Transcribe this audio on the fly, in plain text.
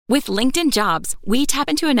With LinkedIn Jobs, we tap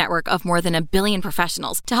into a network of more than 1 billion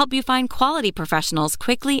professionals to help you find quality professionals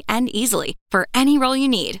quickly and easily for any role you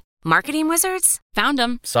need. Marketing wizards? Found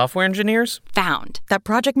them. Software engineers? Found. That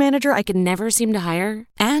project manager I could never seem to hire?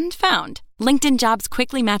 And found. LinkedIn Jobs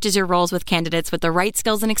quickly matches your roles with candidates with the right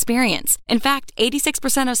skills and experience. In fact,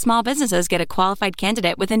 86% of small businesses get a qualified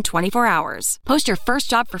candidate within 24 hours. Post your first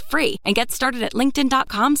job for free and get started at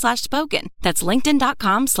linkedin.com/spoken. That's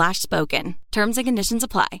linkedin.com/spoken. Terms and conditions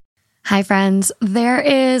apply. Hi, friends. There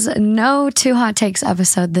is no Two Hot Takes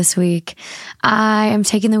episode this week. I am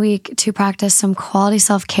taking the week to practice some quality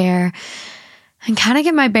self-care and kind of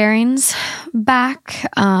get my bearings back.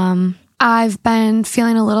 I've been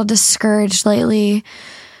feeling a little discouraged lately,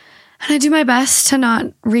 and I do my best to not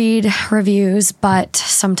read reviews, but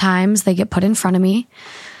sometimes they get put in front of me,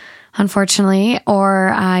 unfortunately,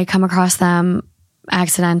 or I come across them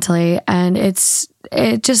accidentally, and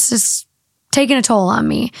it just is taking a toll on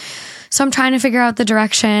me. So I'm trying to figure out the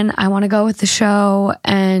direction I want to go with the show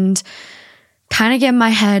and kind of get my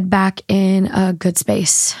head back in a good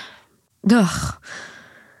space. Ugh.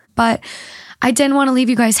 But I didn't want to leave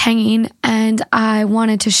you guys hanging, and I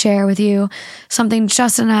wanted to share with you something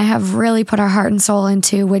Justin and I have really put our heart and soul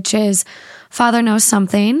into, which is Father Knows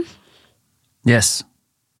Something. Yes.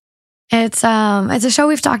 It's a show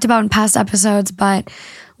we've talked about in past episodes, but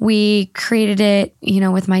we created it,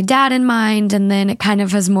 with my dad in mind, and then it kind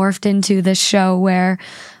of has morphed into this show where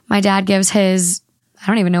my dad gives his, I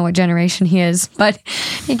don't even know what generation he is, but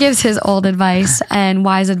he gives his old advice and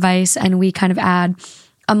wise advice, and we kind of add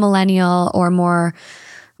a millennial or more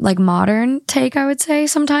like modern take, I would say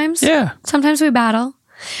sometimes. Yeah. Sometimes we battle.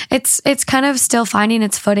 It's kind of still finding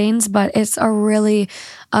its footings, but it's a really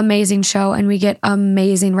amazing show, and we get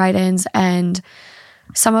amazing write-ins, and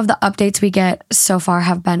some of the updates we get so far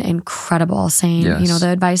have been incredible, saying, yes, the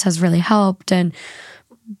advice has really helped and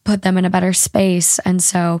put them in a better space. And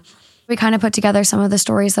so we kind of put together some of the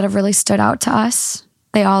stories that have really stood out to us.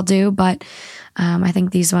 They all do, but I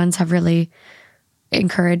think these ones have really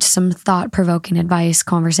encouraged some thought-provoking advice,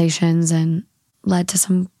 conversations, and led to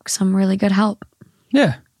some really good help.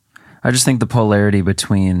 Yeah. I just think the polarity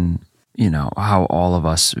between how all of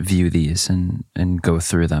us view these and go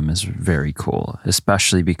through them is very cool,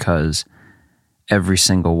 especially because every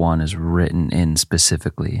single one is written in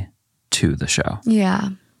specifically to the show. Yeah,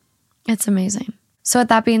 it's amazing. So with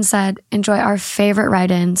that being said, enjoy our favorite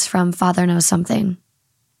write-ins from Father Knows Something.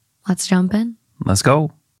 Let's jump in. Let's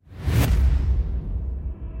go.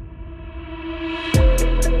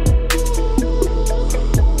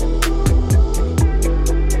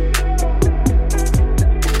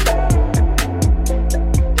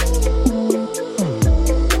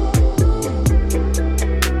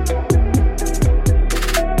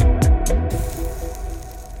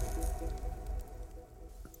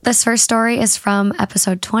 This first story is from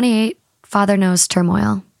episode 28, Father Knows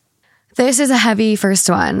Turmoil. This is a heavy first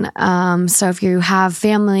one. So if you have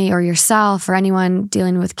family or yourself or anyone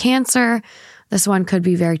dealing with cancer, this one could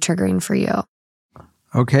be very triggering for you.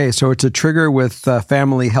 Okay, so it's a trigger with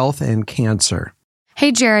family health and cancer.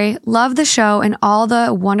 Hey, Jerry, love the show and all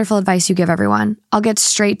the wonderful advice you give everyone. I'll get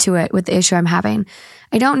straight to it with the issue I'm having.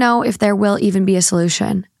 I don't know if there will even be a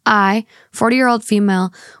solution. I, 40-year-old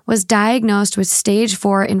female, was diagnosed with stage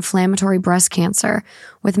 4 inflammatory breast cancer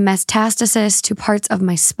with metastasis to parts of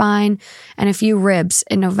my spine and a few ribs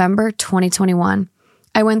in November 2021.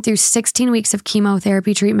 I went through 16 weeks of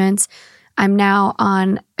chemotherapy treatments. I'm now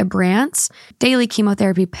on Ibrance daily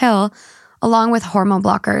chemotherapy pill along with hormone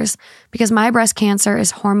blockers because my breast cancer is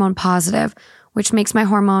hormone positive, which makes my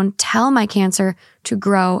hormone tell my cancer to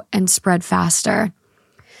grow and spread faster.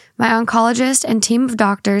 My oncologist and team of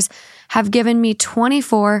doctors have given me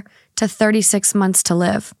 24 to 36 months to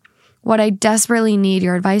live. What I desperately need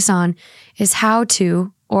your advice on is how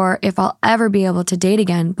to, or if I'll ever be able to date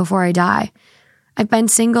again before I die. I've been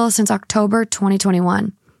single since October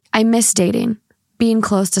 2021. I miss dating, being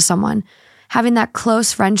close to someone, having that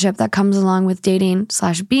close friendship that comes along with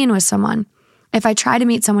dating/being with someone. If I try to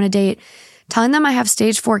meet someone to date, telling them I have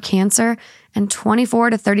stage 4 cancer and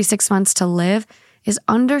 24 to 36 months to live is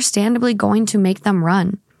understandably going to make them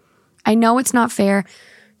run. I know it's not fair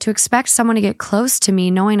to expect someone to get close to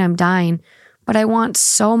me knowing I'm dying, but I want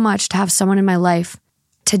so much to have someone in my life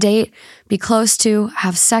to date, be close to,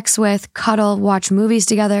 have sex with, cuddle, watch movies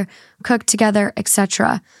together, cook together,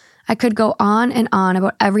 etc. I could go on and on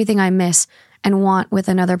about everything I miss and want with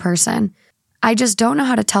another person. I just don't know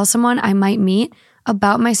how to tell someone I might meet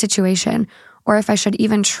about my situation, or if I should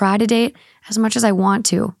even try to date as much as I want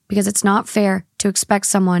to, because it's not fair to expect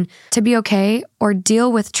someone to be okay or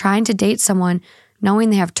deal with trying to date someone knowing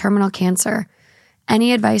they have terminal cancer.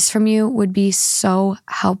 Any advice from you would be so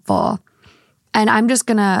helpful. And I'm just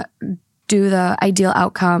going to do the ideal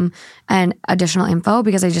outcome and additional info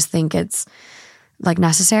because I just think it's like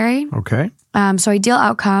necessary. Okay. So ideal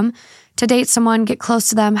outcome, to date someone, get close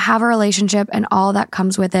to them, have a relationship and all that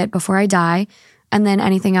comes with it before I die. And then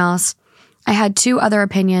anything else. I had 2 other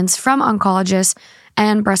opinions from oncologists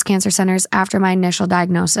and breast cancer centers after my initial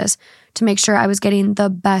diagnosis to make sure I was getting the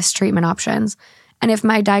best treatment options. And if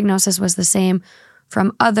my diagnosis was the same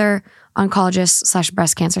from other oncologists /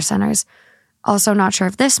 breast cancer centers. Also not sure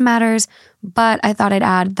if this matters, but I thought I'd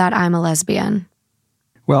add that I'm a lesbian.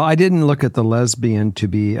 Well, I didn't look at the lesbian to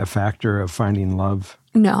be a factor of finding love.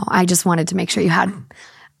 No, I just wanted to make sure you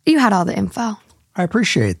had all the info. I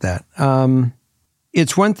appreciate that.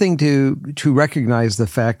 It's one thing to recognize the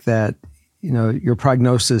fact that, your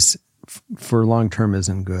prognosis for long-term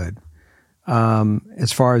isn't good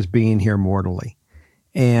as far as being here mortally.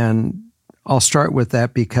 And I'll start with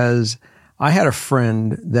that because I had a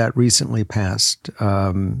friend that recently passed.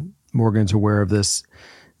 Morgan's aware of this,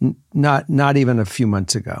 not even a few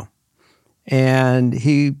months ago. And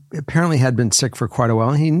he apparently had been sick for quite a while.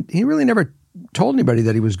 And he really never told anybody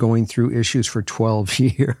that he was going through issues for 12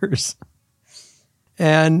 years.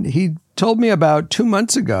 And he told me about 2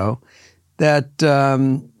 months ago that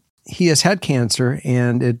he has had cancer,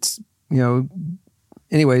 and it's,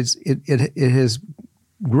 anyways, it has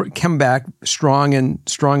come back strong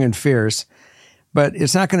and fierce, but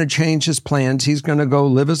it's not going to change his plans. He's going to go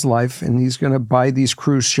live his life, and he's going to buy these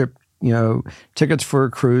cruise ship, tickets for a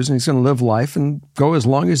cruise, and he's going to live life and go as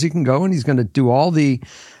long as he can go, and he's going to do all the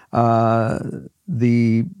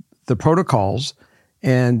protocols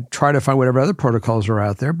and try to find whatever other protocols are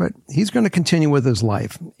out there, but he's going to continue with his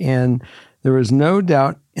life. And there is no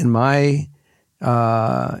doubt in my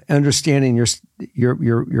understanding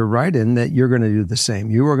you're right in that you're going to do the same.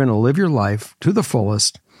 You are going to live your life to the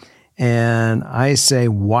fullest. And I say,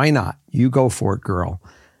 why not? You go for it, girl.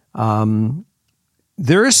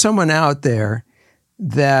 There is someone out there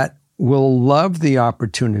that will love the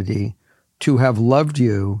opportunity to have loved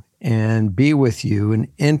you and be with you and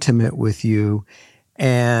intimate with you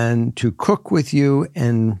and to cook with you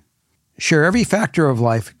and share every factor of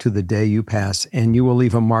life to the day you pass. And you will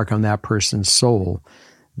leave a mark on that person's soul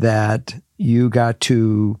that they got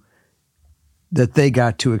to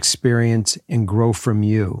experience and grow from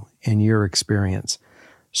you and your experience.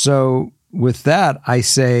 So with that, I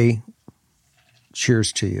say,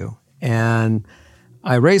 cheers to you. And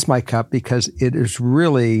I raise my cup because it is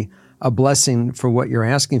really a blessing for what you're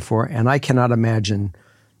asking for. And I cannot imagine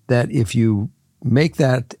that if you make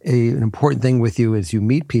that an important thing with you as you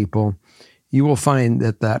meet people, you will find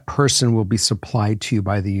that person will be supplied to you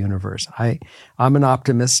by the universe. I'm an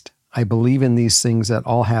optimist. I believe in these things that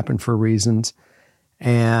all happen for reasons.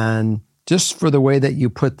 And just for the way that you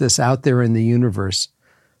put this out there in the universe,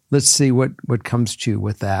 let's see what comes to you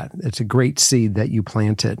with that. It's a great seed that you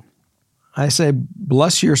planted. I say,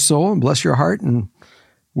 bless your soul and bless your heart, and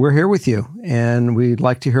we're here with you. And we'd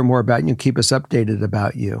like to hear more about you. Keep us updated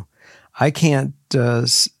about you. I'd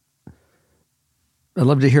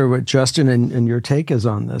love to hear what Justin and your take is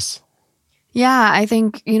on this. Yeah, I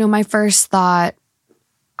think, my first thought,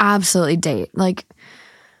 absolutely date. Like,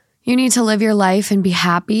 you need to live your life and be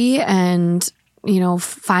happy, and,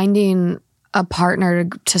 finding a partner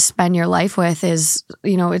to spend your life with is,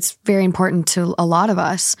 it's very important to a lot of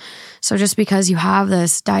us. So just because you have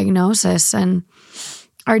this diagnosis and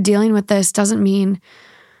are dealing with this doesn't mean,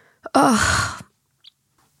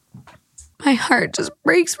 my heart just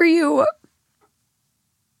breaks for you.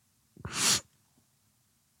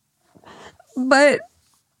 But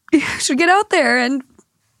you should get out there, and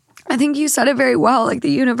I think you said it very well. Like,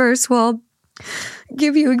 the universe will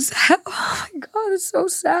give you oh my God, it's so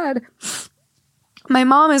sad. My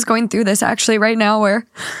mom is going through this actually right now, where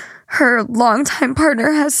her longtime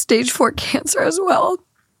partner has stage 4 cancer as well.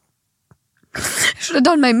 I should have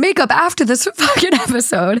done my makeup after this fucking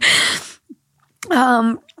episode.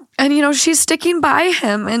 And she's sticking by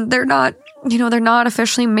him, and they're not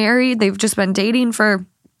officially married. They've just been dating for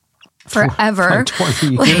forever, like 20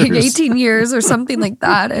 years. Like 18 years or something like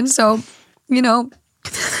that. And so,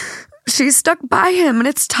 she's stuck by him, and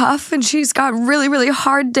it's tough, and she's got really, really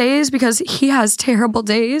hard days because he has terrible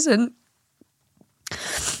days, and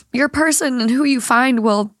your person and who you find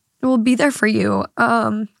will be there for you.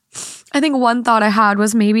 I think one thought I had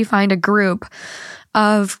was maybe find a group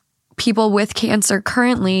of people with cancer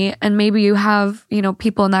currently, and maybe you have,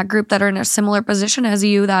 people in that group that are in a similar position as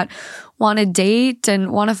you that want to date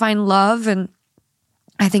and want to find love. And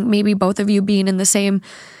I think maybe both of you being in the same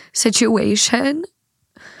situation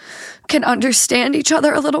can understand each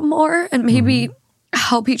other a little more, and maybe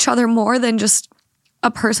help each other more than just a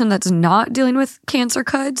person that's not dealing with cancer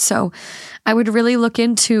could. So I would really look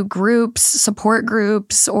into groups, support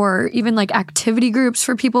groups, or even like activity groups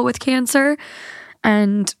for people with cancer,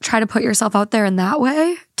 and try to put yourself out there in that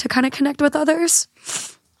way to kind of connect with others.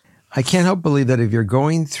 I can't help believe that if you're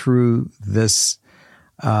going through this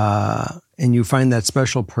and you find that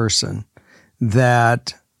special person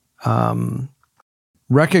that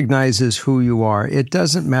recognizes who you are, it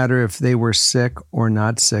doesn't matter if they were sick or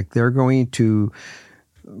not sick. They're going to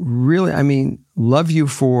really, love you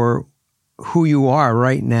for who you are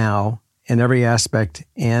right now in every aspect.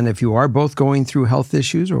 And if you are both going through health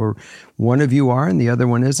issues, or one of you are and the other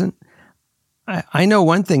one isn't, I know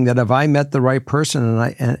one thing, that if I met the right person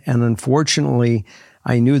and unfortunately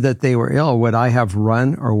I knew that they were ill, would I have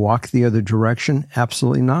run or walked the other direction?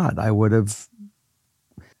 Absolutely not. I would have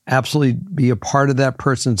absolutely be a part of that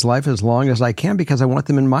person's life as long as I can, because I want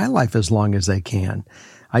them in my life as long as I can.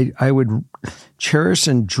 I would cherish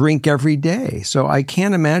and drink every day. So I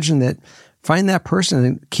can't imagine that. Find that person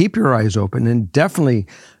and keep your eyes open, and definitely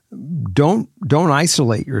don't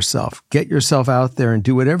isolate yourself. Get yourself out there and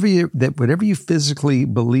do whatever you physically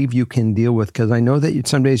believe you can deal with. Because I know that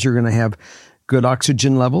some days you're going to have good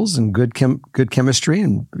oxygen levels and good chemistry,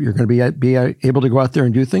 and you're going to be able to go out there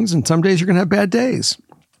and do things. And some days you're going to have bad days.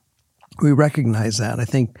 We recognize that. I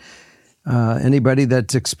think anybody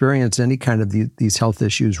that's experienced any kind of these health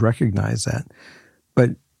issues recognize that.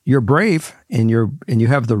 But you're brave, and you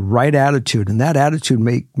have the right attitude, and that attitude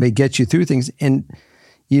may get you through things. And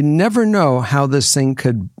you never know how this thing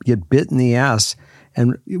could get bit in the ass.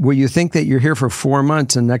 And where you think that you're here for 4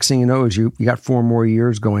 months, and next thing you know is you got 4 more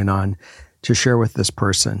years going on to share with this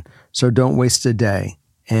person. So don't waste a day.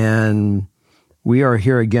 And we are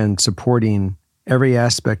here again supporting every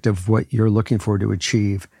aspect of what you're looking for to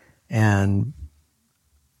achieve, and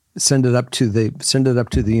send it up to the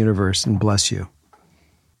universe and bless you.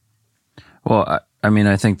 Well,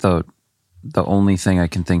 I think the only thing I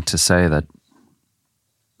can think to say that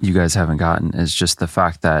you guys haven't gotten is just the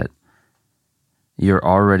fact that you're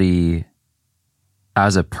already,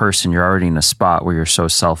 as a person, you're already in a spot where you're so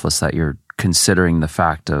selfless that you're considering the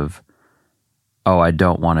fact of, oh, I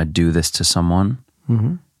don't want to do this to someone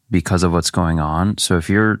because of what's going on. So if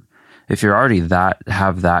you're already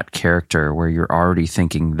have that character where you're already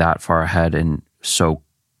thinking that far ahead and so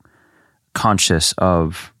conscious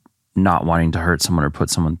of not wanting to hurt someone or put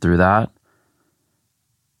someone through that,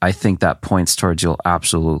 I think that points towards you'll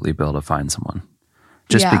absolutely be able to find someone.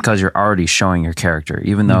 Just because you're already showing your character.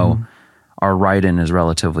 Even though our write-in is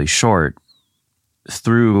relatively short,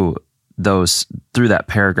 through that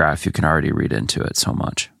paragraph, you can already read into it so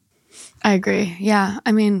much. I agree. Yeah.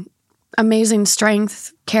 Amazing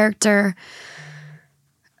strength, character,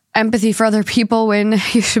 empathy for other people when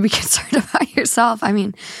you should be concerned about yourself.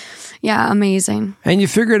 Yeah, amazing. And you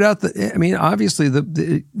figured out that, obviously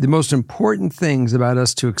the most important things about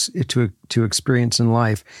us to experience in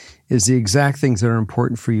life is the exact things that are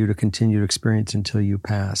important for you to continue to experience until you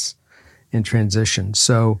pass in transition.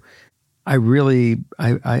 So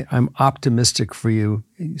I'm optimistic for you.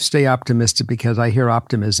 Stay optimistic, because I hear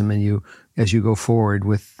optimism in you as you go forward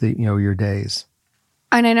with your days.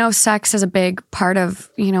 And I know sex is a big part of,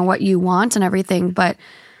 what you want and everything, but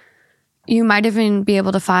you might even be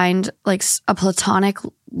able to find like a platonic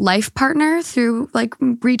life partner through like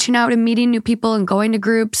reaching out and meeting new people and going to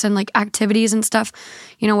groups and like activities and stuff,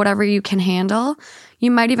 whatever you can handle.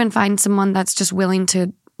 You might even find someone that's just willing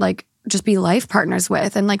to like just be life partners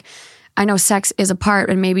with. And like, I know sex is a part,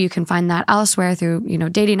 and maybe you can find that elsewhere through,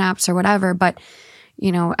 dating apps or whatever. But,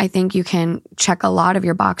 I think you can check a lot of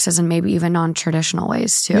your boxes, and maybe even non-traditional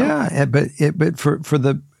ways too. Yeah. But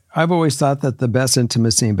I've always thought that the best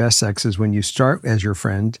intimacy and best sex is when you start as your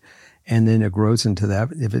friend, and then it grows into that.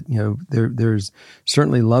 There's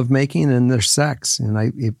certainly lovemaking and there's sex,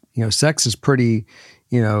 and sex is pretty,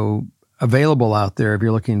 available out there if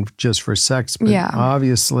you're looking just for sex. But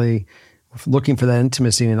obviously, looking for that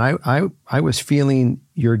intimacy, and I was feeling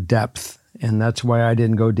your depth, and that's why I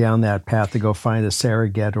didn't go down that path to go find a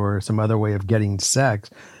surrogate or some other way of getting sex,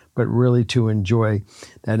 but really to enjoy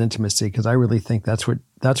that intimacy, because I really think that's what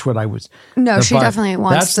I was. No, she definitely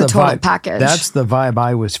wants the total package. That's the vibe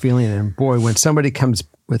I was feeling. And boy, when somebody comes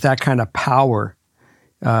with that kind of power,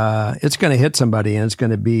 it's going to hit somebody, and it's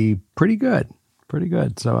going to be pretty good. Pretty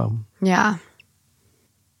good. So yeah.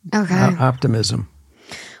 Okay. Optimism.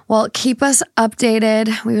 Well, keep us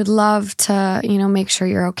updated. We would love to, make sure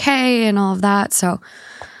you're okay and all of that. So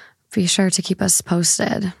be sure to keep us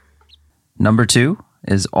posted. Number 2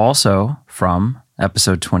 is also from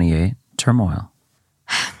episode 28, Turmoil.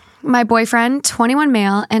 My boyfriend, 21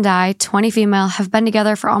 male, and I, 20 female, have been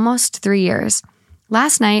together for almost 3 years.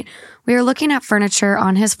 Last night, we were looking at furniture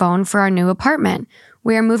on his phone for our new apartment.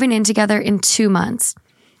 We are moving in together in 2 months.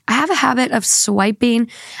 I have a habit of swiping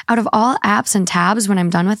out of all apps and tabs when I'm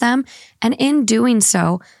done with them, and in doing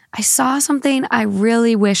so, I saw something I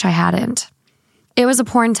really wish I hadn't. It was a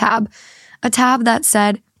porn tab, a tab that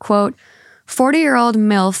said, quote, 40-year-old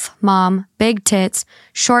MILF, mom, big tits,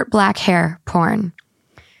 short black hair, porn.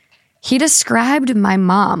 He described my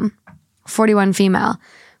mom, 41 female.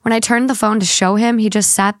 When I turned the phone to show him, he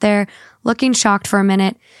just sat there looking shocked for a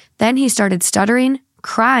minute. Then he started stuttering,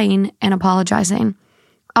 crying, and apologizing.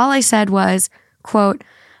 All I said was, quote,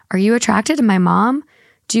 are you attracted to my mom?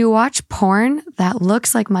 Do you watch porn that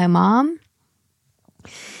looks like my mom?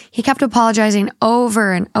 He kept apologizing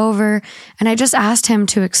over and over, and I just asked him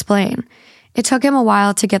to explain. It took him a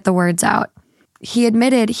while to get the words out. He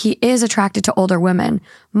admitted he is attracted to older women,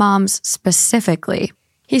 moms specifically.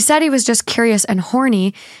 He said he was just curious and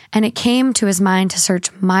horny, and it came to his mind to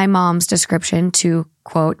search my mom's description to,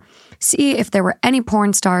 quote, see if there were any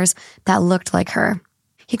porn stars that looked like her.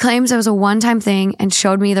 He claims it was a one-time thing and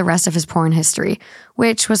showed me the rest of his porn history,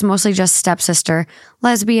 which was mostly just stepsister,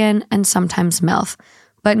 lesbian, and sometimes MILF,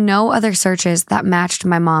 but no other searches that matched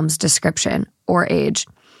my mom's description or age.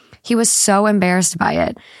 He was so embarrassed by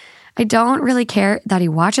it. I don't really care that he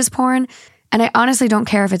watches porn, and I honestly don't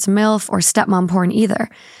care if it's MILF or stepmom porn either.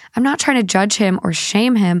 I'm not trying to judge him or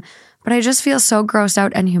shame him, but I just feel so grossed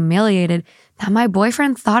out and humiliated that my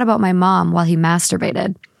boyfriend thought about my mom while he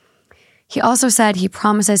masturbated. He also said he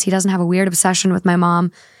promises he doesn't have a weird obsession with my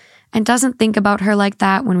mom and doesn't think about her like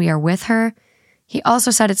that when we are with her. He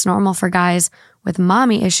also said it's normal for guys with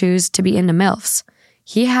mommy issues to be into MILFs.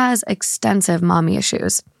 He has extensive mommy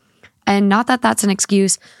issues. And not that that's an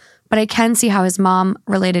excuse, but I can see how his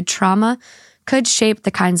mom-related trauma could shape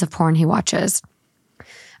the kinds of porn he watches.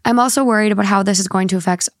 I'm also worried about how this is going to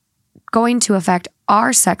affect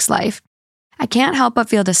our sex life. I can't help but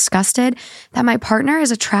feel disgusted that my partner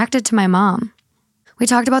is attracted to my mom. We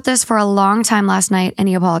talked about this for a long time last night, and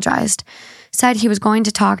he apologized, said he was going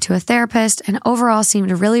to talk to a therapist, and overall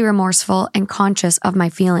seemed really remorseful and conscious of my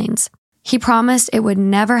feelings. He promised it would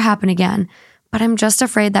never happen again, but I'm just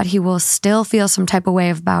afraid that he will still feel some type of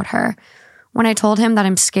way about her. When I told him that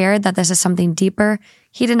I'm scared that this is something deeper,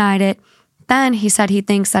 he denied it. Then he said he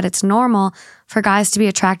thinks that it's normal for guys to be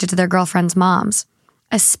attracted to their girlfriends' moms,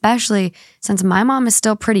 especially since my mom is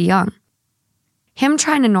still pretty young. Him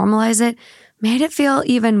trying to normalize it made it feel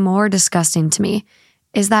even more disgusting to me.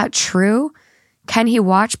 Is that true? Can he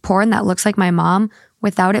watch porn that looks like my mom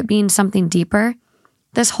without it being something deeper?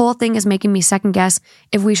 This whole thing is making me second guess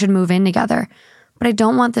if we should move in together, but I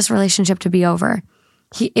don't want this relationship to be over.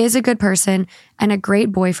 He is a good person and a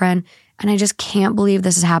great boyfriend, and I just can't believe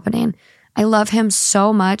this is happening. I love him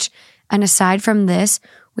so much, and aside from this,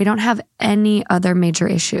 we don't have any other major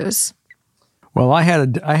issues. Well,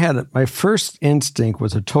 my first instinct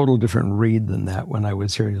was a total different read than that when I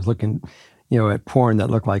was here. I was looking, at porn that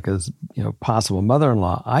looked like his, possible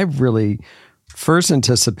mother-in-law. I really first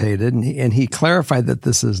anticipated, and he clarified that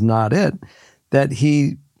this is not it, that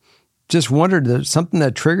he just wondered that something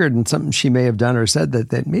that triggered and something she may have done or said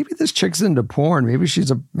that maybe this chick's into porn. Maybe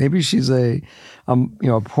she's a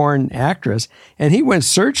porn actress. And he went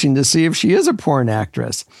searching to see if she is a porn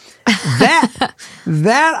actress.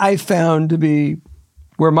 That I found to be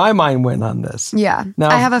where my mind went on this. Yeah. Now,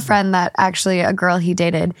 I have a friend that actually, a girl he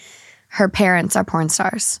dated, her parents are porn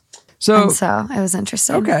stars. So it was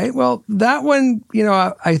interesting. Okay. Well, that one,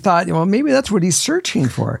 I thought, maybe that's what he's searching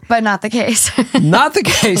for. But not the case. Not the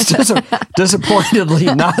case. Disappointedly,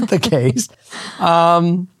 not the case.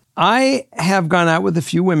 I have gone out with a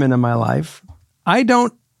few women in my life. I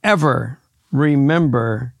don't ever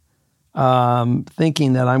remember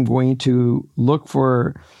thinking that I'm going to look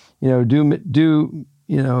for, do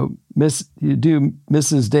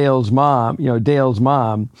Mrs. Dale's mom, Dale's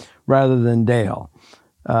mom, rather than Dale.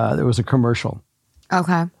 There was a commercial.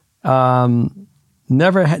 Okay.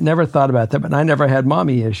 Never thought about that, but I never had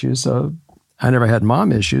mommy issues, so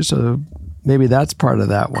maybe that's part of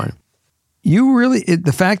that one.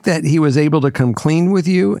 The fact that he was able to come clean with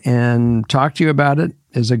you and talk to you about it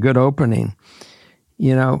is a good opening.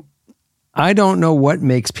 I don't know what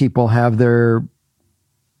makes people have their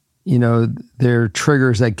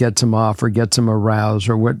triggers that gets them off or gets them aroused,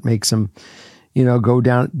 or what makes them, go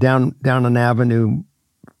down an avenue,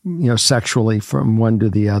 sexually from one to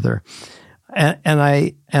the other. And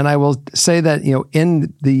I will say that,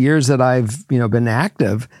 in the years that I've, been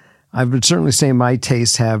active, I would certainly say my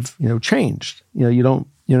tastes have, changed. You're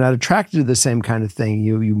not attracted to the same kind of thing.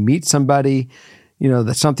 You meet somebody,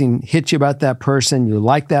 that something hits you about that person, you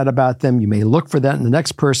like that about them, you may look for that in the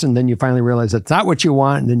next person, then you finally realize that's not what you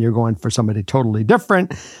want, and then you're going for somebody totally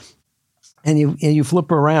different, and you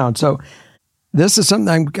flip around. So this is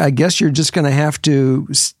something I guess you're just going to have to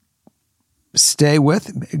stay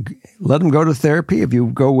with. Let them go to therapy. If you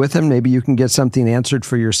go with them, maybe you can get something answered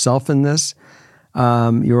for yourself in this.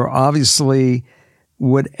 You're obviously,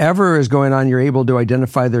 whatever is going on, you're able to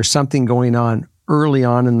identify there's something going on early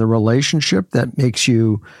on in the relationship that makes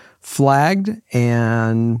you flagged.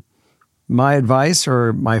 And my advice,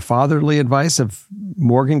 or my fatherly advice, if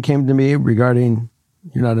Morgan came to me regarding,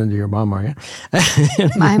 you're not into your mom, are you?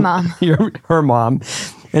 My mom. Her mom.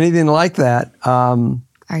 Anything like that. Are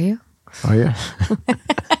you? Oh, yeah.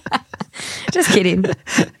 Just kidding.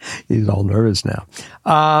 He's all nervous now.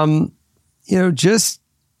 You're going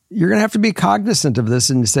to have to be cognizant of this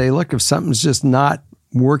and say, look, if something's just not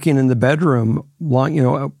working in the bedroom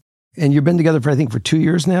long, and you've been together for 2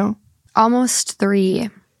 years now? Almost 3.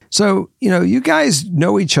 So, you guys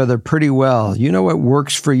know each other pretty well. You know what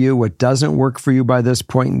works for you, what doesn't work for you by this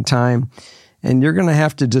point in time. And you're going to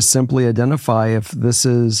have to just simply identify if this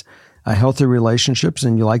is a healthy relationships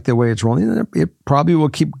and you like the way it's rolling. It probably will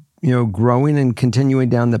keep, growing and continuing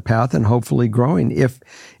down the path, and hopefully growing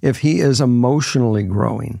if he is emotionally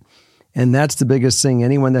growing. And that's the biggest thing.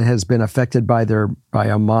 Anyone that has been affected by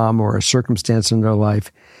a mom or a circumstance in their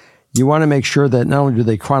life, you want to make sure that not only do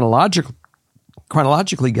they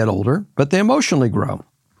chronologically get older, but they emotionally grow.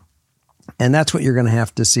 And that's what you're going to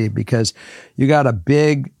have to see, because you got a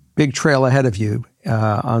big trail ahead of you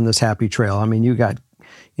on this happy trail. I mean, you got,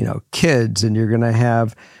 kids, and you're going to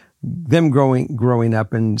have them growing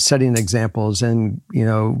up and setting examples, and,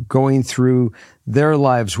 going through their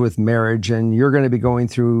lives with marriage. And you're going to be going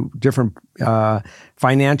through different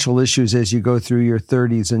financial issues as you go through your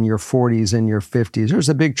 30s and your 40s and your 50s. There's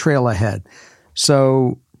a big trail ahead.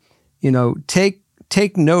 So,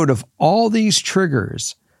 take note of all these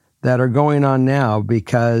triggers that are going on now,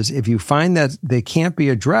 because if you find that they can't be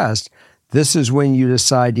addressed, this is when you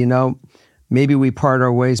decide, maybe we part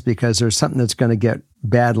our ways because there's something that's going to get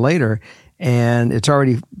bad later. And it's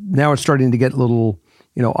starting to get a little,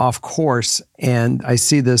 off course. And I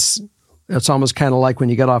see this, it's almost kind of like when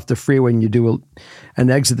you get off the freeway and you do an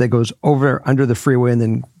exit that goes under the freeway and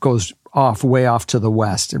then goes way off to the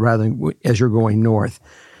west, rather than as you're going north.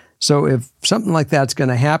 So if something like that's going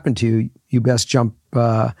to happen to you, you best jump.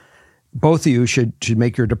 Both of you should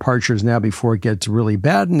make your departures now before it gets really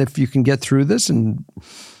bad. And if you can get through this and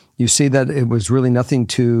you see that it was really nothing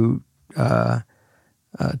to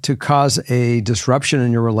cause a disruption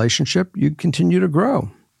in your relationship, you continue to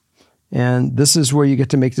grow. And this is where you get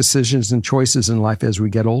to make decisions and choices in life as we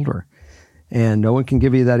get older. And no one can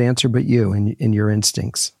give you that answer but you and your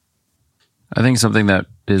instincts. I think something that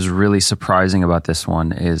is really surprising about this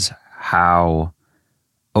one is how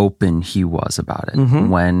open he was about it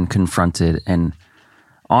when confronted. And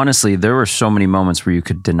honestly, there were so many moments where you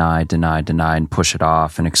could deny, and push it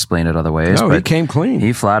off and explain it other ways. No, but he came clean.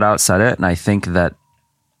 He flat out said it. And I think that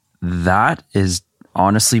is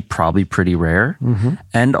honestly probably pretty rare.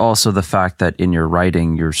 And also the fact that in your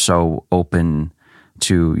writing, you're so open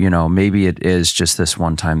to, maybe it is just this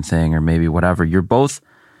one-time thing, or maybe whatever. You're both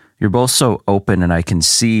so open, and I can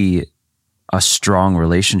see a strong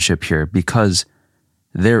relationship here because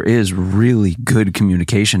there is really good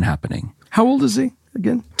communication happening. How old is he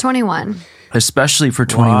again? 21. Especially for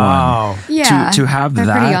 21. Wow. Yeah. To have they're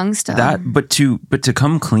that, pretty young still. but to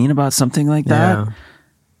come clean about something like that, Yeah.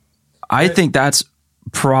 I think that's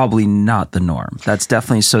probably not the norm. That's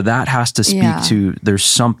definitely, so that has to speak to, there's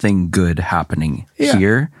something good happening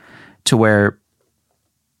here, to where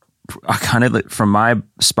I kind of, from my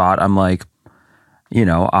spot, I'm like,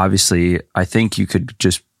 obviously I think you could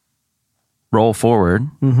just roll forward.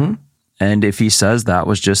 And if he says that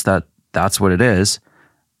was just that's what it is,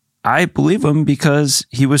 I believe him because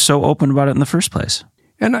he was so open about it in the first place.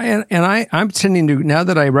 And I'm tending to, now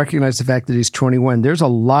that I recognize the fact that he's 21, there's a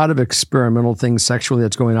lot of experimental things sexually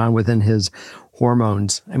that's going on within his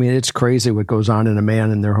hormones. I mean, it's crazy what goes on in a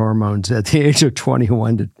man and their hormones at the age of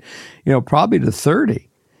 21 to, probably to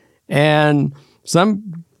 30. And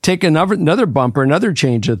some take another bump or another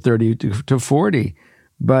change at 30 to 40.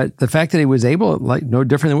 But the fact that he was able, like, no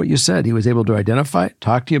different than what you said, he was able to identify it,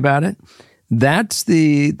 talk to you about it. That's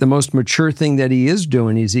the most mature thing that he is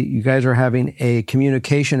doing. You guys are having a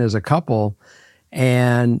communication as a couple,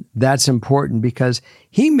 and that's important because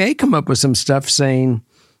he may come up with some stuff saying,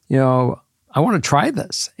 I want to try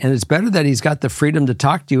this. And it's better that he's got the freedom to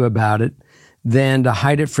talk to you about it than to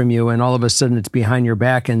hide it from you, and all of a sudden it's behind your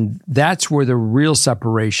back. And that's where the real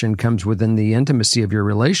separation comes within the intimacy of your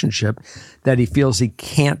relationship, that he feels he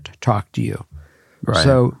can't talk to you. Right.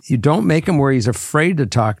 So you don't make him where he's afraid to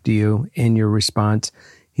talk to you in your response.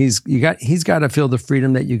 He's got to feel the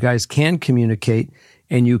freedom that you guys can communicate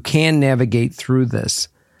and you can navigate through this.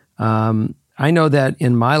 I know that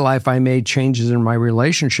in my life, I made changes in my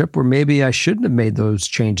relationship where maybe I shouldn't have made those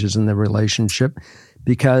changes in the relationship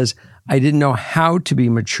because I didn't know how to be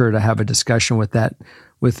mature to have a discussion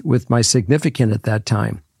with my significant at that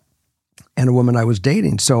time and a woman I was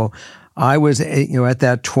dating. So I was, at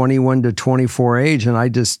that 21 to 24 age, and I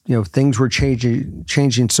just, things were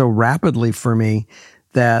changing so rapidly for me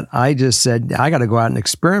that I just said, I got to go out and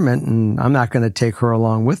experiment, and I'm not going to take her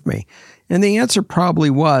along with me. And the answer probably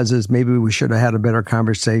is maybe we should have had a better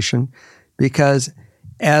conversation, because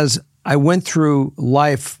as I went through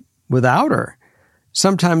life without her,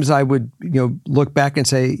 sometimes I would, look back and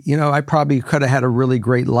say, I probably could have had a really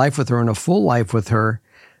great life with her and a full life with her,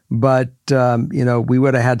 but, we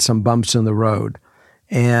would have had some bumps in the road.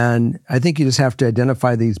 And I think you just have to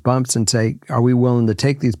identify these bumps and say, are we willing to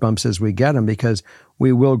take these bumps as we get them? Because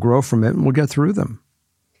we will grow from it and we'll get through them.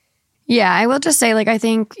 Yeah, I will just say, I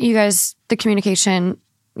think you guys, the communication,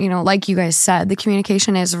 like you guys said, the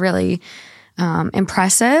communication is really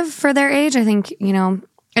impressive for their age. I think,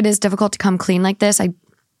 it is difficult to come clean like this. I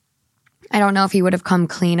don't know if he would have come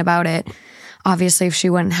clean about it, obviously, if she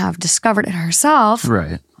wouldn't have discovered it herself.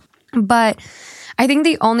 Right. But I think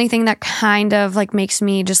the only thing that kind of makes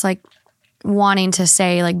me just wanting to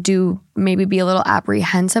say do maybe be a little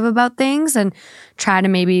apprehensive about things and try to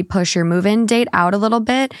maybe push your move-in date out a little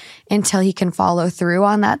bit until he can follow through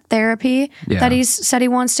on that therapy that he's said he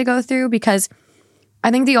wants to go through. Because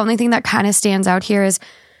I think the only thing that kind of stands out here is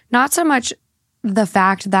not so much the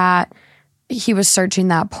fact that he was searching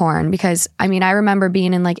that porn, because I remember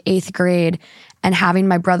being in 8th grade and having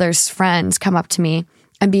my brother's friends come up to me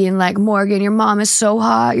and being like, Morgan, your mom is so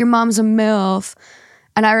hot. Your mom's a MILF.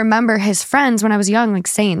 And I remember his friends when I was young,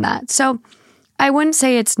 saying that. So I wouldn't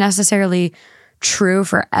say it's necessarily true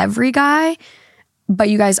for every guy, but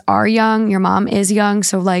you guys are young. Your mom is young.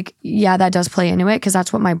 So that does play into it, because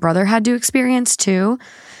that's what my brother had to experience too.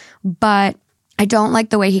 But I don't like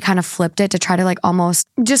the way he kind of flipped it to try to almost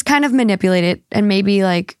just kind of manipulate it and maybe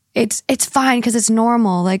it's fine because it's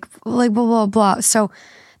normal, blah, blah, blah. So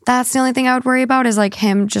that's the only thing I would worry about is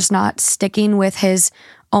him just not sticking with his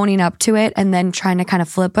owning up to it and then trying to kind of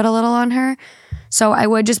flip it a little on her. So I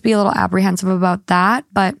would just be a little apprehensive about that.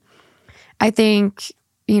 But I think,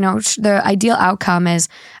 the ideal outcome is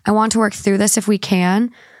I want to work through this if we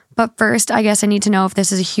can. But first, I guess I need to know if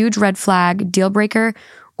this is a huge red flag, deal breaker,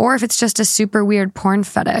 or if it's just a super weird porn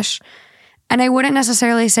fetish. And I wouldn't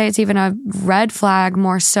necessarily say it's even a red flag,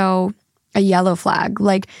 more so a yellow flag.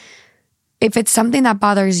 If it's something that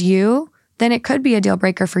bothers you, then it could be a deal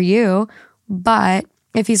breaker for you. But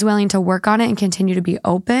if he's willing to work on it and continue to be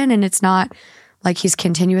open, and it's not he's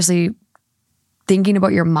continuously thinking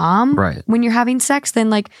about your mom when you're having sex,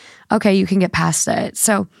 then okay, you can get past it.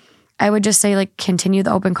 So I would just say continue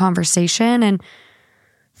the open conversation and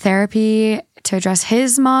therapy to address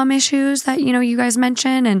his mom issues that, you guys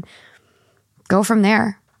mentioned, and go from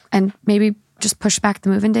there. And maybe just push back the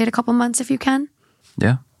move-in date a couple months if you can.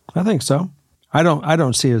 Yeah. I think so. I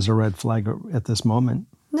don't see it as a red flag at this moment.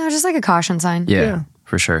 No, just a caution sign. Yeah,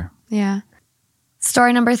 for sure. Yeah.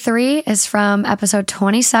 Story number 3 is from episode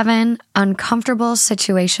 27, Uncomfortable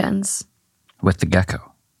Situations. With the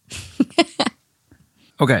gecko.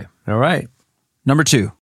 Okay. All right. Number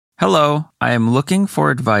 2. Hello, I am looking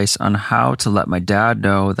for advice on how to let my dad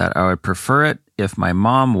know that I would prefer it if my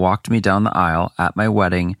mom walked me down the aisle at my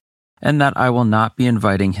wedding and that I will not be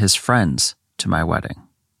inviting his friends to my wedding.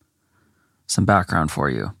 Some background for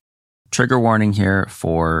you. Trigger warning here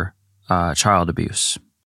for child abuse.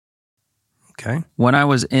 Okay. When I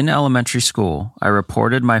was in elementary school, I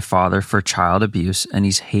reported my father for child abuse, and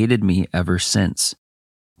he's hated me ever since.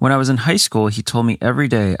 When I was in high school, he told me every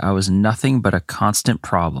day I was nothing but a constant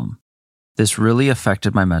problem. This really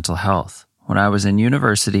affected my mental health. When I was in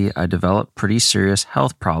university, I developed pretty serious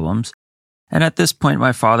health problems, and at this point,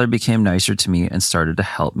 my father became nicer to me and started to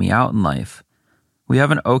help me out in life. We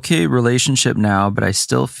have an okay relationship now, but I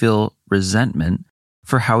still feel resentment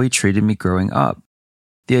for how he treated me growing up.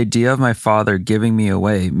 The idea of my father giving me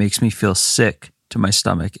away makes me feel sick to my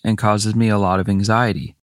stomach and causes me a lot of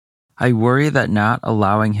anxiety. I worry that not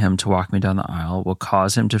allowing him to walk me down the aisle will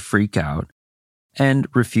cause him to freak out and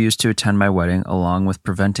refuse to attend my wedding, along with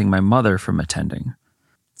preventing my mother from attending.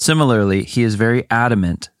 Similarly, he is very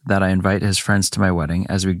adamant that I invite his friends to my wedding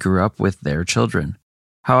as we grew up with their children.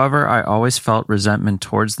 However, I always felt resentment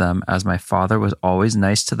towards them as my father was always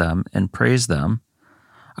nice to them and praised them.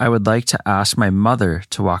 I would like to ask my mother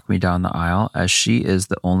to walk me down the aisle as she is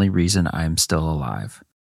the only reason I am still alive.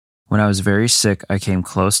 When I was very sick, I came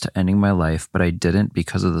close to ending my life, but I didn't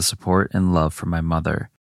because of the support and love from my mother.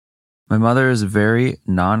 My mother is very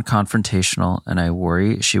non-confrontational, and I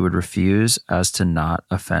worry she would refuse as to not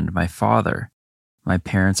offend my father. My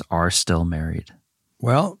parents are still married.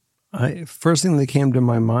 Well, first thing that came to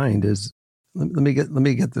my mind is, let me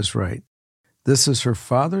get this right. This is her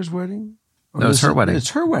father's wedding? No, it's her wedding. It's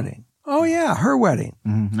her wedding. Oh, yeah, her wedding.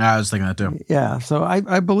 Mm-hmm. I was thinking that too. Yeah, so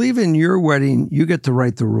I believe in your wedding, you get to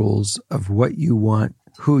write the rules of what you want,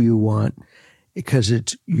 who you want, because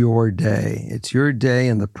it's your day. It's your day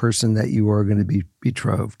and the person that you are going to be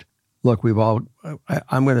betrothed. Look,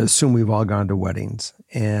 I'm going to assume we've all gone to weddings.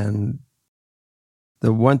 And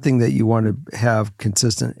the one thing that you want to have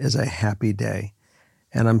consistent is a happy day.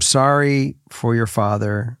 And I'm sorry for your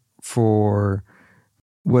father, for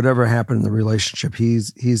whatever happened in the relationship.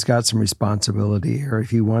 He's got some responsibility here.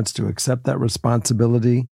 If he wants to accept that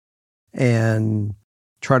responsibility and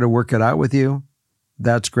try to work it out with you,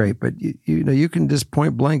 that's great. But you can just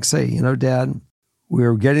point blank say, Dad,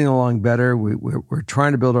 we're getting along better. We're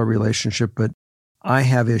trying to build our relationship, but I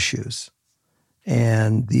have issues.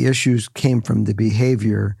 And the issues came from the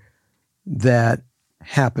behavior that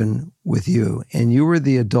happened with you. And you were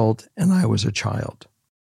the adult and I was a child.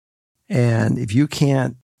 And if you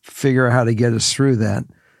can't figure out how to get us through that,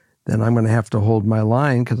 then I'm going to have to hold my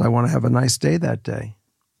line because I want to have a nice day that day.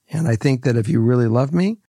 And I think that if you really love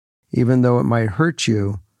me, even though it might hurt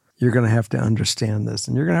you, you're going to have to understand this.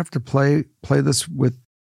 And you're going to have to play this with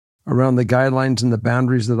around the guidelines and the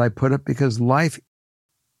boundaries that I put up, because life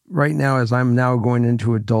right now, as I'm now going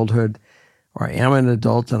into adulthood, or I am an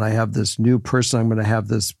adult and I have this new person, I'm going to have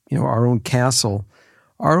this, our own castle.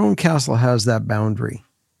 Our own castle has that boundary.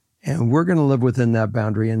 And we're going to live within that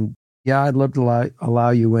boundary. And yeah, I'd love to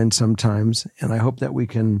allow you in sometimes. And I hope that we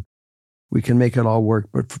can make it all work.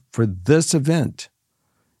 But for this event,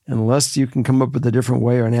 unless you can come up with a different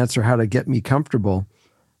way or an answer how to get me comfortable,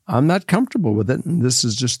 I'm not comfortable with it. And this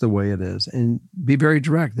is just the way it is. And be very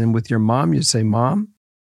direct. And with your mom, you say, Mom,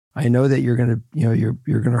 I know that you're going to,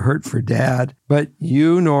 you're going to hurt for Dad, but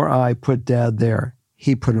you nor I put Dad there.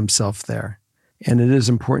 He put himself there. And it is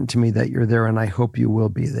important to me that you're there, and I hope you will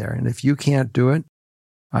be there. And if you can't do it,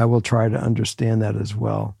 I will try to understand that as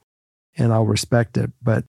well, and I'll respect it.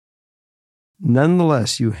 But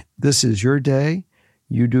nonetheless, this is your day.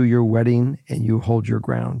 You do your wedding, and you hold your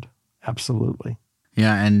ground. Absolutely.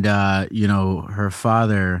 Yeah, and her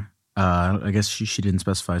father, I guess she didn't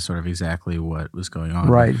specify sort of exactly what was going on.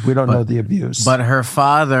 Right. We don't know the abuse. But her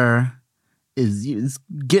father is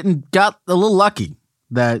got a little lucky.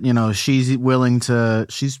 That, she's willing to,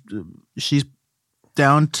 she's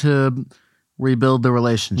down to rebuild the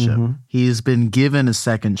relationship. Mm-hmm. He's been given a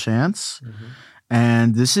second chance. Mm-hmm.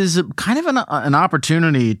 And this is kind of an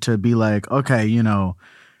opportunity to be like, okay,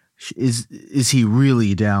 is he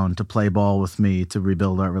really down to play ball with me to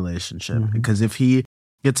rebuild our relationship? Mm-hmm. Because if he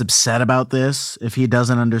gets upset about this, if he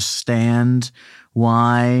doesn't understand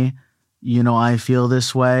why, I feel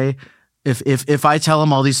this way, If I tell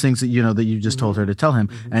him all these things that that you just told her to tell him,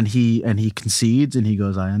 mm-hmm. and he concedes and he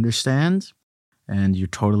goes, I understand, and you're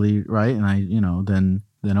totally right, and I then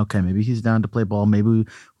okay, maybe he's down to play ball, maybe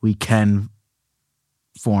we can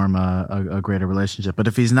form a greater relationship. But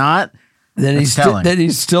if he's not, then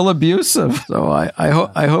he's still abusive. So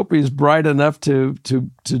I hope he's bright enough to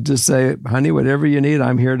just say, honey, whatever you need,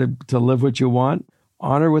 I'm here to live what you want.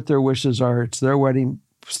 Honor what their wishes are. It's their wedding.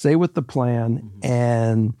 Stay with the plan, mm-hmm.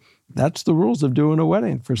 and that's the rules of doing a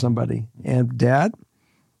wedding for somebody. And Dad,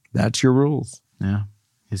 that's your rules. Yeah.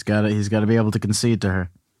 He's got to be able to concede to her.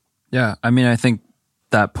 Yeah. I mean, I think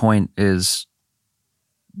that point is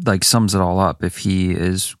sums it all up. If he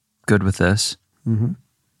is good with this, mm-hmm.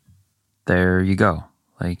 there you go.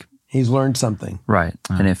 He's learned something. Right.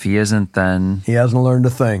 Oh. And if he isn't, then he hasn't learned a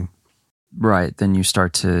thing. Right. Then you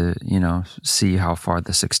start to, see how far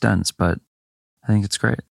this extends, but I think it's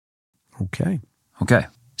great. Okay.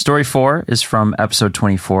 Story 4 is from episode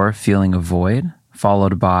 24, Feeling a Void,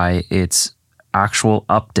 followed by its actual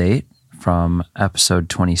update from episode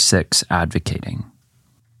 26, Advocating.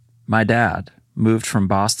 My dad moved from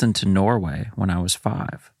Boston to Norway when I was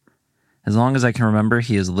 5. As long as I can remember,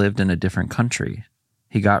 he has lived in a different country.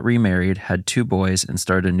 He got remarried, had 2 boys, and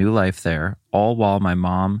started a new life there, all while my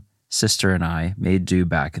mom, sister, and I made do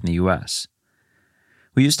back in the U.S.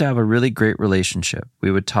 We used to have a really great relationship.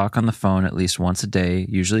 We would talk on the phone at least once a day,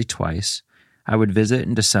 usually twice. I would visit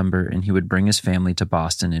in December, and he would bring his family to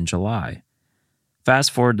Boston in July.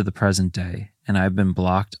 Fast forward to the present day, and I've been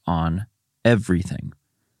blocked on everything.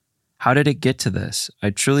 How did it get to this?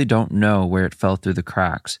 I truly don't know where it fell through the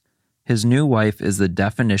cracks. His new wife is the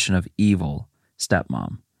definition of evil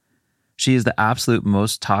stepmom. She is the absolute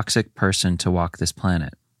most toxic person to walk this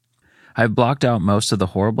planet. I've blocked out most of the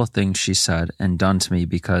horrible things she said and done to me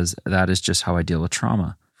because that is just how I deal with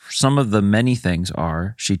trauma. Some of the many things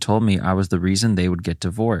are, she told me I was the reason they would get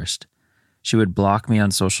divorced. She would block me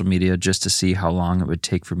on social media just to see how long it would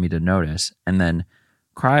take for me to notice, and then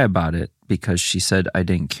cry about it because she said I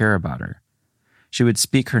didn't care about her. She would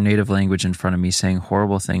speak her native language in front of me, saying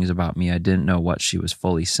horrible things about me I didn't know what she was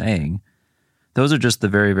fully saying. Those are just the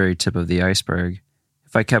very, very tip of the iceberg.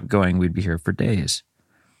 If I kept going, we'd be here for days.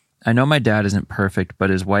 I know my dad isn't perfect, but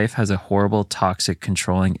his wife has a horrible, toxic,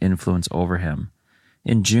 controlling influence over him.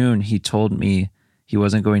 In June, he told me he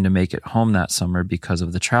wasn't going to make it home that summer because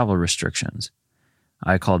of the travel restrictions.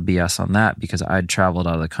 I called BS on that because I'd traveled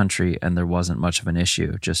out of the country and there wasn't much of an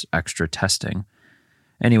issue, just extra testing.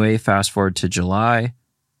 Anyway, fast forward to July,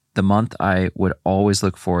 the month I would always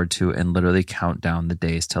look forward to and literally count down the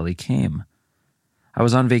days till he came. I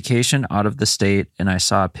was on vacation out of the state and I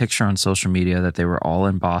saw a picture on social media that they were all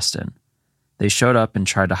in Boston. They showed up and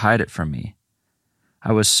tried to hide it from me.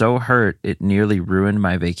 I was so hurt it nearly ruined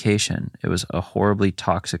my vacation. It was a horribly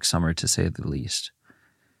toxic summer to say the least.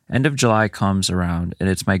 End of July comes around and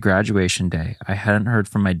it's my graduation day. I hadn't heard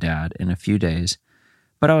from my dad in a few days,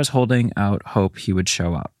 but I was holding out hope he would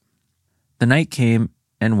show up. The night came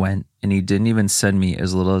and went and he didn't even send me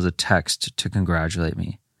as little as a text to congratulate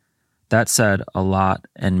me. That said a lot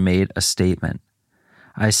and made a statement.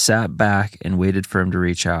 I sat back and waited for him to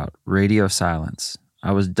reach out. Radio silence.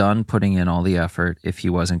 I was done putting in all the effort if he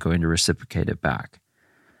wasn't going to reciprocate it back.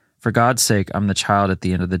 For God's sake, I'm the child at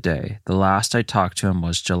the end of the day. The last I talked to him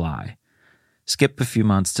was July. Skip a few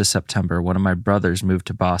months to September, one of my brothers moved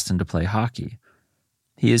to Boston to play hockey.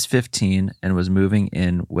 He is 15 and was moving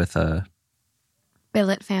in with a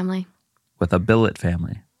Billet family.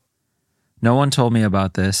 No one told me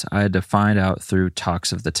about this. I had to find out through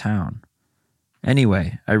talks of the town.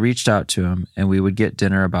 Anyway, I reached out to him and we would get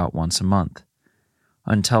dinner about once a month.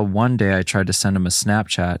 Until one day I tried to send him a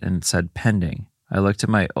Snapchat and it said pending. I looked at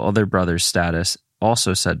my other brother's status,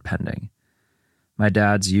 also said pending. My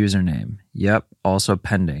dad's username, yep, also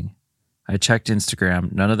pending. I checked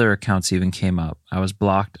Instagram, none of their accounts even came up. I was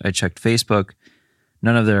blocked. I checked Facebook,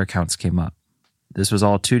 none of their accounts came up. This was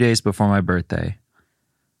all 2 days before my birthday.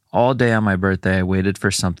 All day on my birthday, I waited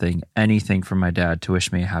for something, anything from my dad to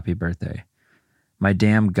wish me a happy birthday. My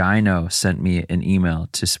damn gyno sent me an email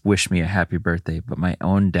to wish me a happy birthday, but my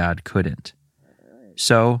own dad couldn't.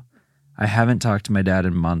 So, I haven't talked to my dad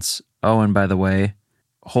in months. Oh, and by the way,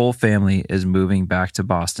 whole family is moving back to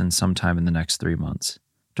Boston sometime in the next 3 months.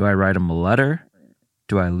 Do I write him a letter?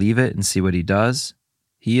 Do I leave it and see what he does?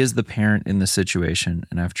 He is the parent in the situation,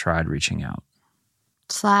 and I've tried reaching out.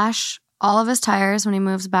 Slash all of his tires when he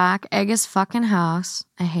moves back. Egg his fucking house.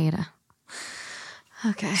 I hate it.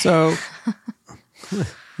 Okay. So,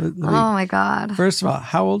 oh my God. First of all,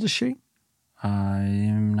 how old is she?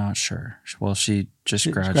 I'm not sure. Well, she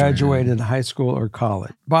just graduated high school or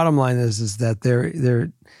college. Bottom line is that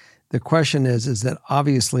the question is that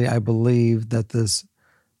obviously I believe that this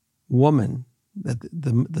woman, that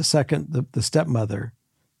the stepmother,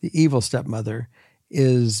 the evil stepmother,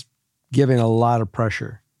 is giving a lot of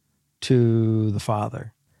pressure to the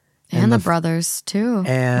father. And the brothers too.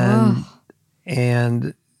 And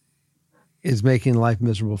is making life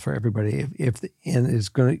miserable for everybody. And is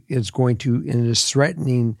going to and is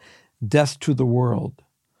threatening death to the world,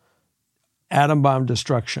 atom bomb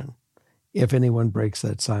destruction, if anyone breaks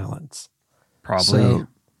that silence. Probably. So,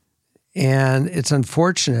 and it's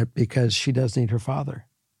unfortunate because she does need her father.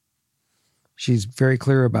 She's very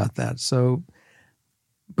clear about that. So,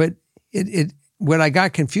 but what I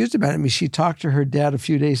got confused about, I mean, she talked to her dad a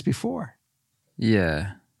few days before.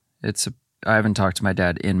 Yeah, I haven't talked to my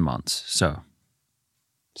dad in months, so.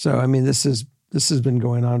 So I mean, this has been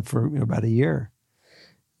going on for about a year,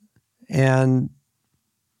 and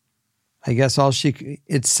I guess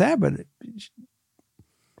it's sad, but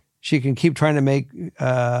she can keep trying to make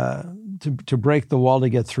to break the wall to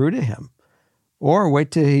get through to him, or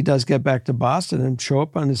wait till he does get back to Boston and show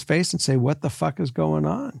up on his face and say, "What the fuck is going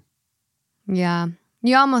on?" Yeah,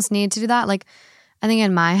 you almost need to do that. Like, I think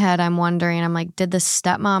in my head, I'm wondering, I'm like, did the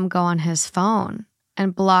stepmom go on his phone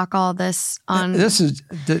and block all this on? It's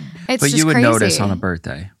but you would crazy. Notice on a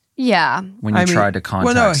birthday. Yeah. When you tried to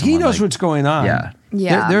contact someone. He knows what's going on. Yeah.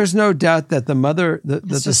 Yeah. There's no doubt that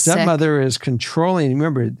the stepmother is controlling.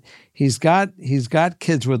 Remember, he's got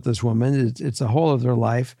kids with this woman. It's a whole of their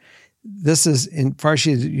life. this is, in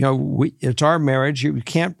Farsi, it's our marriage. You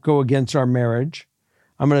can't go against our marriage.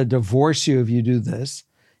 I'm going to divorce you if you do this.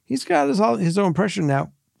 He's got his own pressure.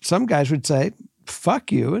 Now, some guys would say,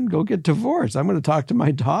 fuck you and go get divorced. I'm going to talk to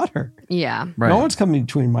my daughter. Yeah. Right. No one's coming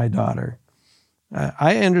between my daughter.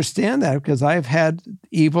 I understand that because I've had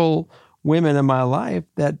evil women in my life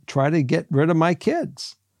that try to get rid of my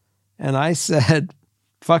kids. And I said,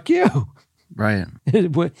 fuck you. Right.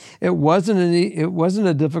 It wasn't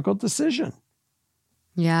a difficult decision.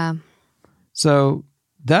 Yeah. So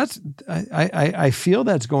I feel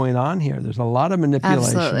that's going on here. There's a lot of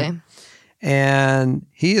manipulation. Absolutely. And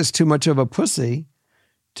he is too much of a pussy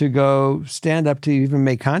to go stand up to even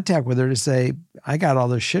make contact with her to say, I got all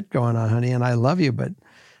this shit going on, honey, and I love you, but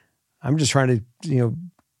I'm just trying to,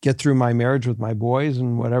 get through my marriage with my boys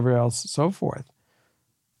and whatever else, so forth.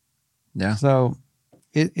 Yeah. So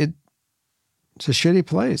it's a shitty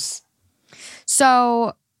place.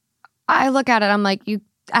 So I look at it, I'm like,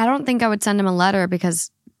 I don't think I would send him a letter because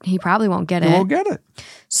he probably won't get it. You won't get it.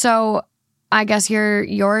 So I guess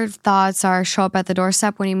your thoughts are show up at the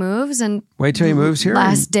doorstep when he moves and wait till he moves here.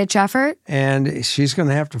 Last ditch effort. And she's going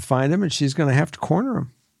to have to find him and she's going to have to corner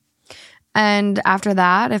him. And after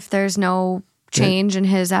that, if there's no change in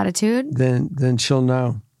his attitude, then she'll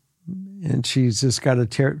know. And she's just got to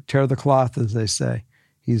tear the cloth, as they say.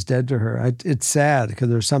 He's dead to her. It's sad because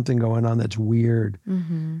there's something going on that's weird.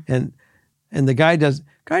 Mm-hmm. And the guy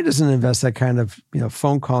doesn't invest that kind of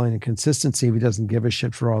phone calling and consistency if he doesn't give a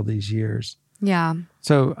shit for all these years. Yeah.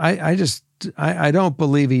 So I don't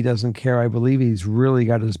believe he doesn't care. I believe he's really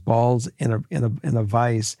got his balls in a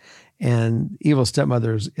vice, and evil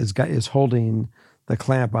stepmother is holding the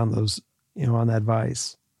clamp on those on that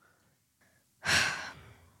vice.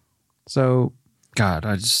 So God,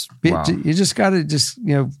 you just got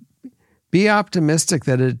to be optimistic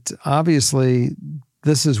that it obviously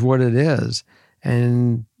this is what it is,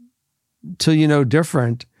 and until you know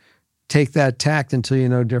different, take that tact until you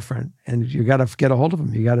know different, and you got to get a hold of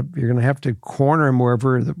him. You're going to have to corner him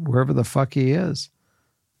wherever the fuck he is.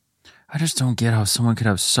 I just don't get how someone could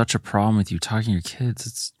have such a problem with you talking to your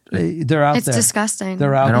kids. They're out there. It's disgusting.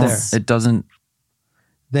 They're out there. It doesn't.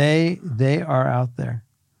 They are out there.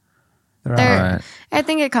 Right. I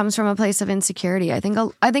think it comes from a place of insecurity. I think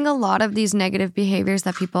a lot of these negative behaviors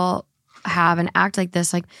that people have and act like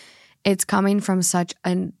this, like it's coming from such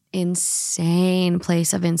an insane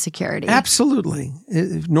place of insecurity. Absolutely.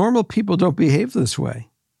 Normal people don't behave this way.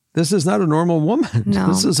 This is not a normal woman. No.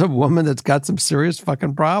 This is a woman that's got some serious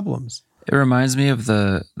fucking problems. It reminds me of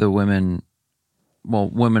the women, well,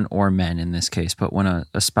 women or men in this case, but when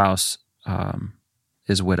a spouse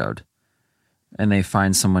is widowed and they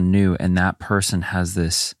find someone new and that person has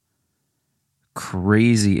this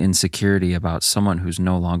crazy insecurity about someone who's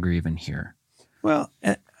no longer even here. Well,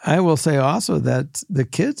 I will say also that the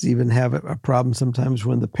kids even have a problem sometimes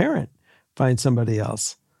when the parent finds somebody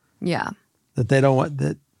else. Yeah. That they don't want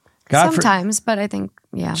that. Sometimes, but I think,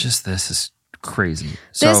 yeah. Just this is crazy.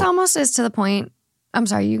 This almost is to the point, I'm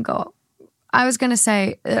sorry, you can go. I was going to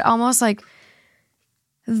say, it almost like,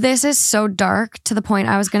 this is so dark to the point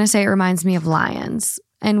I was going to say it reminds me of lions.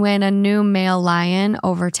 And when a new male lion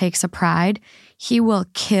overtakes a pride, he will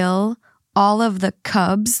kill all of the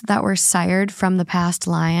cubs that were sired from the past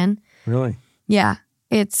lion. Really? Yeah.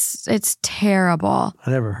 It's terrible.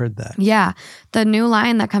 I never heard that. Yeah. The new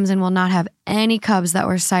lion that comes in will not have any cubs that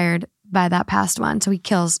were sired by that past one. So he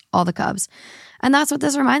kills all the cubs. And that's what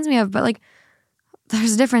this reminds me of. But like,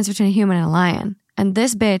 there's a difference between a human and a lion. And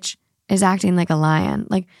this bitch is acting like a lion,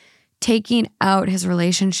 like taking out his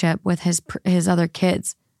relationship with his other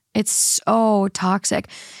kids. It's so toxic.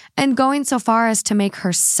 And going so far as to make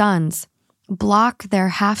her sons block their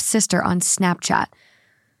half-sister on Snapchat.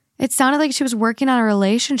 It sounded like she was working on a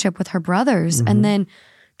relationship with her brothers and then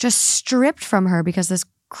just stripped from her because this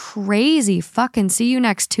crazy fucking see you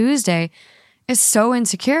next Tuesday is so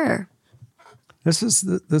insecure. This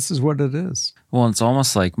is what it is. Well, it's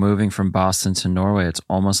almost like moving from Boston to Norway. It's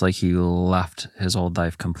almost like he left his old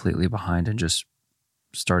life completely behind and just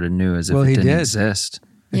started new as if it didn't exist.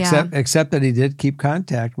 Yeah. Except that he did keep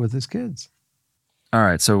contact with his kids. All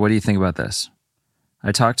right, so what do you think about this?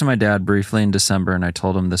 I talked to my dad briefly in December and I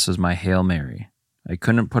told him this was my Hail Mary. I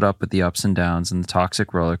couldn't put up with the ups and downs and the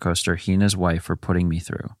toxic roller coaster he and his wife were putting me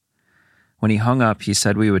through. When he hung up, he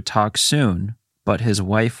said we would talk soon, but his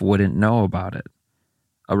wife wouldn't know about it.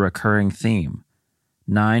 A recurring theme.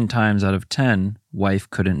 9 times out of 10, wife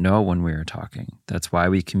couldn't know when we were talking. That's why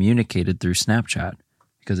we communicated through Snapchat,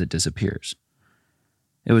 because it disappears.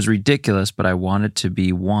 It was ridiculous, but I wanted to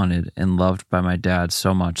be wanted and loved by my dad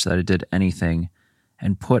so much that I did anything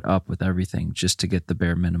and put up with everything just to get the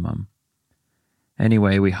bare minimum.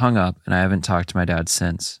 Anyway, we hung up and I haven't talked to my dad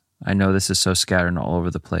since. I know this is so scattered all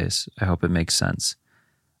over the place. I hope it makes sense.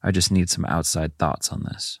 I just need some outside thoughts on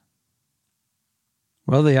this.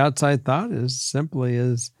 Well, the outside thought is simply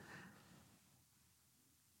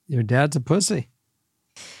your dad's a pussy.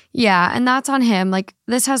 Yeah, and that's on him. Like,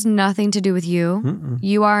 this has nothing to do with you. Mm-mm.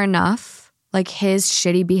 You are enough. Like, his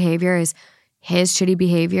shitty behavior is his shitty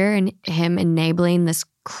behavior, and him enabling this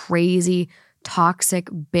crazy, toxic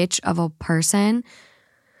bitch of a person.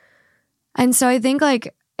 And so I think,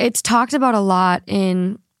 like, it's talked about a lot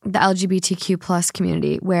in the LGBTQ plus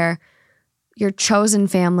community, where your chosen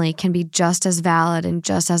family can be just as valid and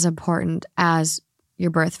just as important as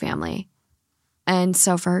your birth family. And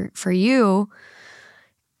so for you,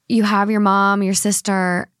 you have your mom, your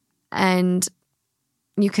sister, and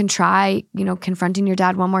you can try, confronting your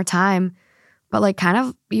dad one more time. But like, kind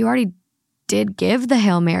of, you already did give the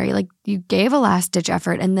Hail Mary. Like, you gave a last ditch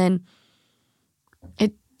effort, and then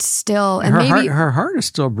it still, and her heart is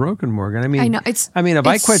still broken, Morgan. I mean, I know if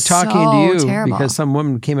I quit talking so to you terrible. because some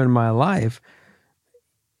woman came into my life,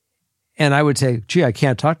 and I would say, "Gee, I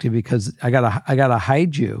can't talk to you because I gotta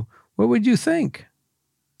hide you," what would you think?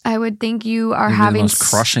 I would think you are Maybe having the most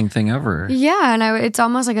crushing thing ever. Yeah, and it's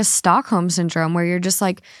almost like a Stockholm syndrome where you're just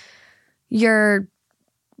like, you're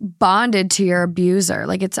bonded to your abuser.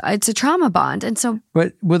 Like, it's a trauma bond. And so,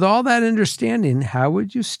 But with all that understanding, how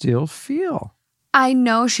would you still feel? I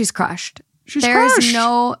know she's crushed. There's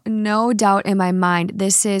no doubt in my mind.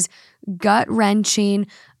 This is gut-wrenching,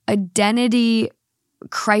 identity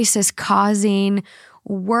crisis causing,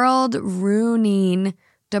 world ruining,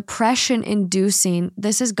 depression inducing.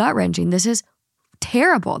 This is gut-wrenching. This is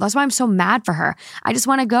terrible. That's why I'm so mad for her. I just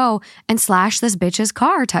want to go and slash this bitch's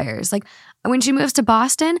car tires. Like, when she moves to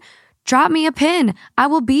Boston, drop me a pin. I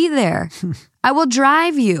will be there. I will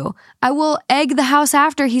drive you. I will egg the house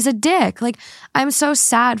after he's a dick. Like, I'm so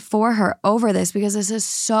sad for her over this because this is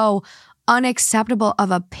so unacceptable of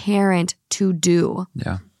a parent to do.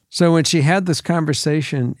 Yeah. So when she had this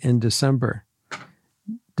conversation in December,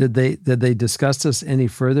 did they discuss this any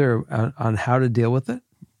further on how to deal with it?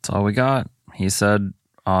 That's all we got. He said,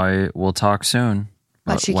 I will talk soon.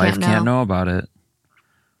 But she wife can't can't know about it.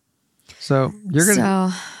 So you're going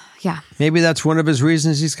to... So, yeah. Maybe that's one of his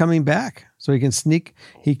reasons he's coming back. So he can sneak...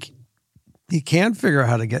 He can figure out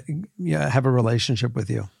how to have a relationship with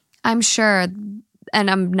you. I'm sure, and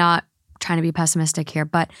I'm not trying to be pessimistic here,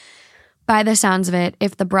 but by the sounds of it,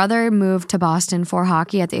 if the brother moved to Boston for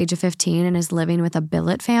hockey at the age of 15 and is living with a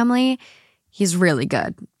billet family, he's really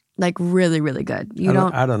good. Like, really, really good.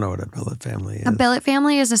 I don't know what a billet family is. A billet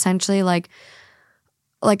family is essentially like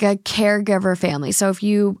a caregiver family. So if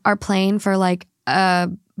you are playing for like a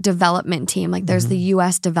development team, like there's the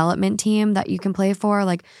U.S. development team that you can play for,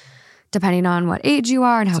 like depending on what age you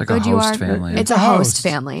are and how good you are. Family. It's a host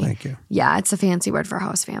family. Thank you. Yeah, it's a fancy word for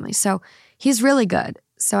host family. So he's really good.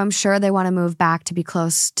 So I'm sure they want to move back to be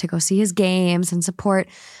close to go see his games and support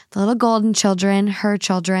the little golden children, her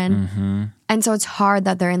children. Mm-hmm. And so it's hard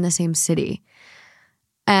that they're in the same city.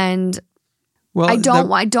 And Well, I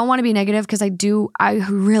don't want to be negative because I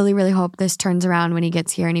really, really hope this turns around when he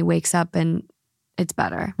gets here and he wakes up and it's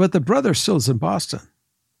better. But the brother still is in Boston.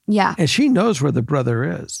 Yeah. And she knows where the brother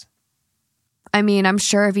is. I mean, I'm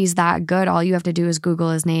sure if he's that good, all you have to do is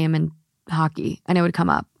Google his name and hockey and it would come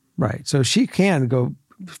up. Right. So she can go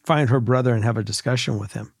find her brother and have a discussion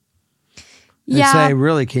with him. And Yeah. say,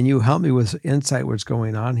 really, can you help me with insight what's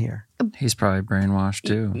going on here? He's probably brainwashed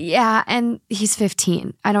too. Yeah, and he's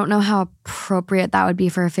 15. I don't know how appropriate that would be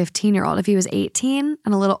for a 15-year-old. If he was 18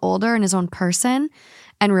 and a little older and his own person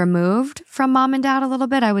and removed from mom and dad a little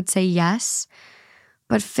bit, I would say yes.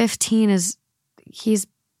 But 15 he's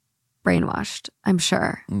brainwashed, I'm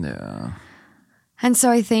sure. Yeah. And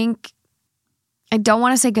so I think, I don't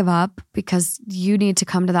want to say give up because you need to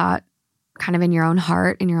come to that kind of in your own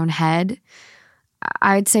heart, in your own head.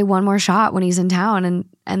 I'd say one more shot when he's in town.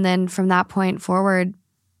 And then from that point forward,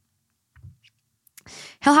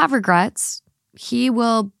 he'll have regrets. This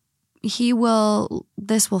will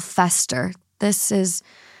fester. This is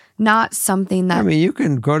not something that... I mean, you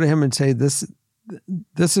can go to him and say, this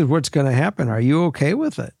is what's going to happen. Are you okay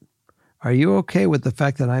with it? Are you okay with the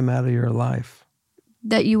fact that I'm out of your life?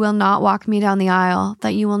 That you will not walk me down the aisle,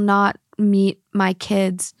 that you will not meet my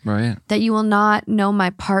kids, Right. that you will not know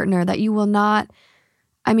my partner, that you will not...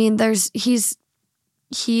 I mean,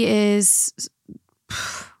 he is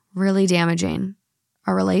really damaging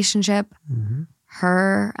our relationship,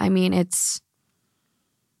 her. I mean, it's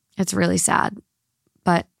really sad,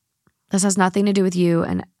 but this has nothing to do with you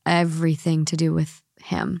and everything to do with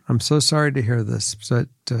him. I'm so sorry to hear this, but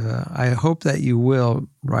I hope that you will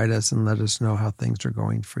write us and let us know how things are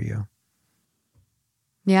going for you.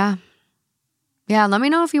 Yeah. Yeah, let me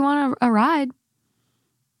know if you want a ride.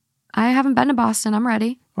 I haven't been to Boston. I'm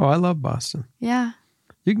ready. Oh, I love Boston. Yeah.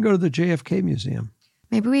 You can go to the JFK Museum.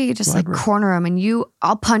 Maybe we could just Library. like corner them and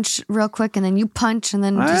I'll punch real quick and then you punch and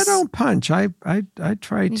then I don't punch. I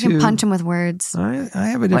try you to. can punch him with words. I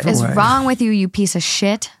have a What different is way. wrong with you piece of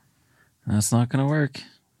shit? That's not going to work.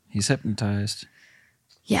 He's hypnotized.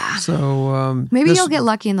 Yeah. So Maybe you'll get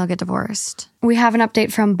lucky and they'll get divorced. We have an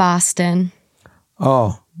update from Boston.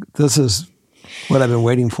 Oh, this is what I've been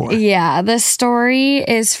waiting for. Yeah, the story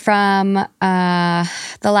is from the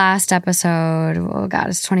last episode. Oh God,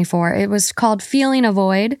 it's 24. It was called Feeling a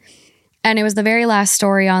Void. And it was the very last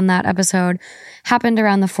story on that episode. Happened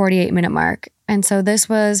around the 48-minute mark. And so this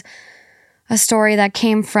was a story that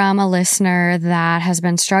came from a listener that has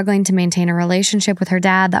been struggling to maintain a relationship with her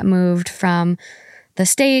dad that moved from the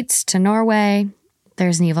States to Norway.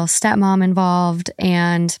 There's an evil stepmom involved,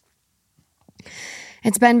 and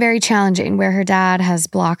it's been very challenging where her dad has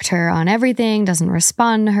blocked her on everything, doesn't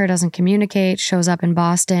respond to her, doesn't communicate, shows up in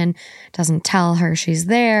Boston, doesn't tell her she's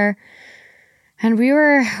there. And we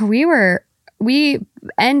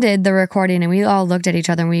ended the recording and we all looked at each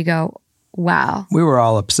other and we go, wow. We were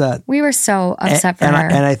all upset. We were so upset for and her.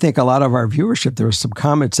 And I think a lot of our viewership, there were some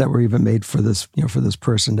comments that were even made for this, for this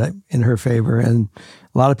person in her favor. And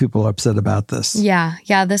a lot of people are upset about this.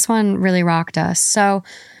 Yeah. This one really rocked us. So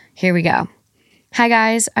here we go. Hi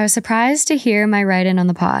guys, I was surprised to hear my write-in on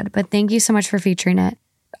the pod, but thank you so much for featuring it.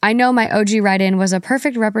 I know my OG write-in was a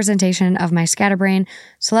perfect representation of my scatterbrain,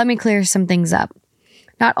 so let me clear some things up.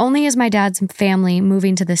 Not only is my dad's family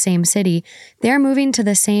moving to the same city, they're moving to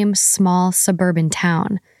the same small suburban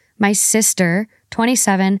town. My sister,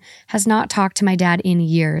 27, has not talked to my dad in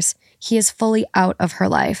years. He is fully out of her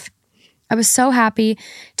life. I was so happy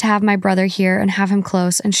to have my brother here and have him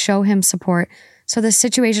close and show him support, so this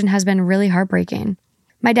situation has been really heartbreaking.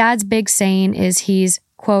 My dad's big saying is he's,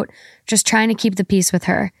 quote, just trying to keep the peace with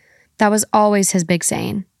her. That was always his big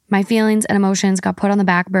saying. My feelings and emotions got put on the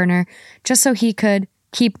back burner just so he could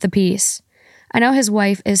keep the peace. I know his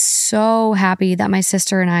wife is so happy that my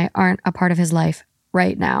sister and I aren't a part of his life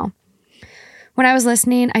right now. When I was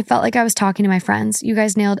listening, I felt like I was talking to my friends. You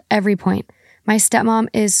guys nailed every point. My stepmom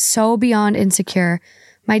is so beyond insecure.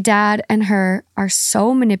 My dad and her are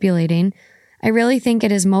so manipulating. I really think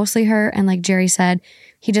it is mostly her, and like Jerry said,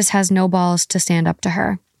 he just has no balls to stand up to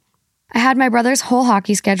her. I had my brother's whole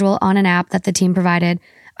hockey schedule on an app that the team provided.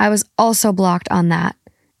 I was also blocked on that.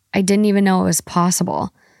 I didn't even know it was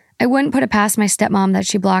possible. I wouldn't put it past my stepmom that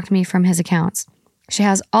she blocked me from his accounts. She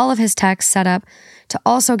has all of his texts set up to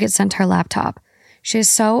also get sent to her laptop. She is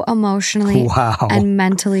so emotionally and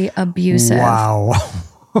mentally abusive. Wow.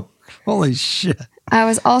 Holy shit. I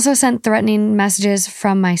was also sent threatening messages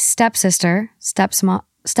from my stepsister,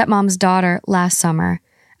 stepmom's daughter, last summer.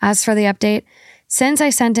 As for the update, since I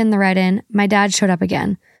sent in the write-in, my dad showed up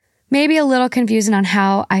again. Maybe a little confusing on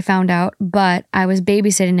how I found out, but I was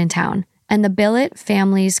babysitting in town, and the Billet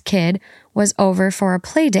family's kid was over for a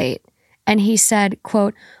play date. And he said,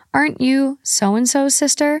 quote, aren't you so-and-so's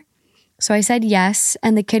sister? So I said yes,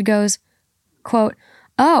 and the kid goes, quote,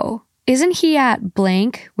 oh, isn't he at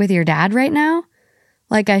blank with your dad right now?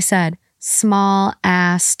 Like I said, small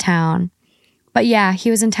ass town. But yeah,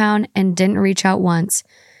 he was in town and didn't reach out once.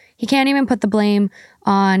 He can't even put the blame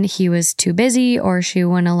on he was too busy or she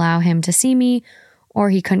wouldn't allow him to see me or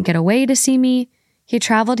he couldn't get away to see me. He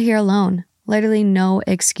traveled here alone. Literally no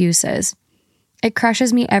excuses. It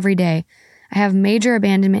crushes me every day. I have major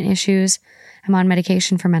abandonment issues. I'm on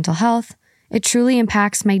medication for mental health. It truly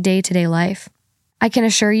impacts my day-to-day life. I can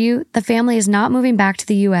assure you, the family is not moving back to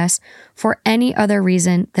the U.S. for any other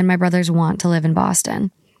reason than my brothers want to live in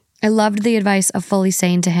Boston. I loved the advice of fully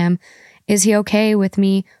saying to him, is he okay with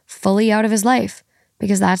me fully out of his life?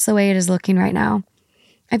 Because that's the way it is looking right now.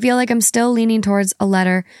 I feel like I'm still leaning towards a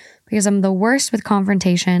letter because I'm the worst with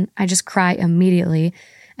confrontation. I just cry immediately,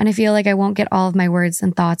 and I feel like I won't get all of my words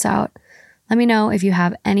and thoughts out. Let me know if you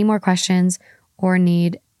have any more questions or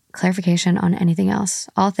need clarification on anything else.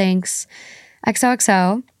 All thanks.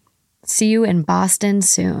 XOXO. See you in Boston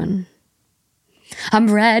soon.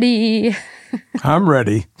 I'm ready. I'm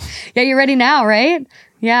ready. Yeah, you're ready now, right?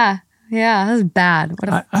 Yeah. Yeah, that was bad. What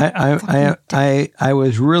a I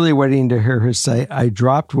was really waiting to hear her say, I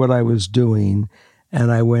dropped what I was doing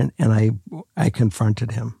and I went and I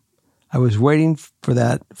confronted him. I was waiting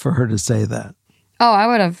for her to say that. Oh, I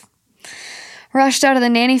would have rushed out of the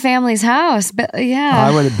nanny family's house. But yeah.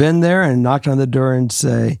 I would have been there and knocked on the door and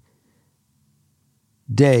say,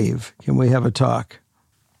 Dave, can we have a talk?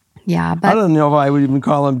 Yeah, I but don't know if I would even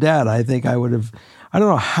call him dad. I think I would have, I don't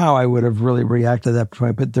know how I would have really reacted at that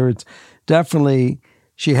point, but there's definitely,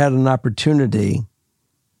 she had an opportunity,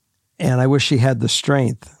 and I wish she had the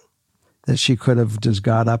strength that she could have just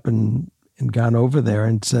got up and gone over there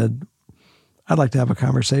and said, I'd like to have a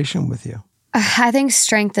conversation with you. I think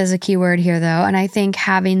strength is a key word here, though. And I think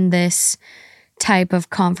having this type of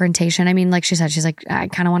confrontation, I mean, like she said, she's like, I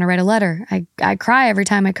kind of want to write a letter. I cry every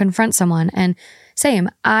time I confront someone. And same,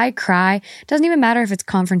 I cry. It doesn't even matter if it's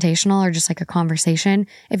confrontational or just like a conversation.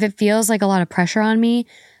 If it feels like a lot of pressure on me,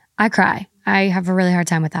 I cry. I have a really hard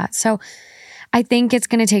time with that. So I think it's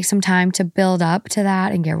going to take some time to build up to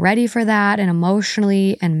that and get ready for that and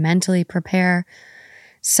emotionally and mentally prepare.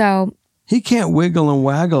 So He can't wiggle and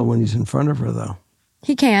waggle when he's in front of her, though.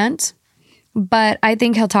 he can't, but I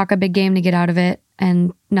think he'll talk a big game to get out of it,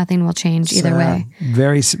 and nothing will change either way.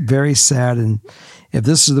 Very, very sad. And if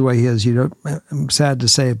this is the way he is, I'm sad to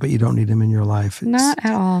say it, but you don't need him in your life. Not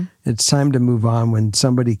at all. It's time to move on when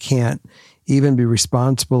somebody can't even be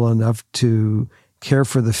responsible enough to care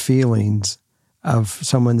for the feelings of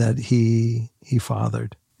someone that he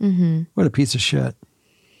fathered. Mm-hmm. What a piece of shit.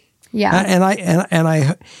 Yeah. And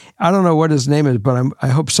I don't know what his name is, but I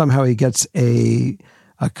hope somehow he gets a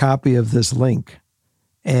copy of this link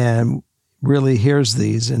and really hears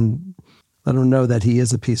these and let him know that he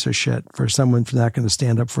is a piece of shit for someone not going to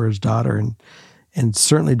stand up for his daughter and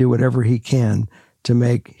certainly do whatever he can to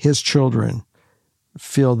make his children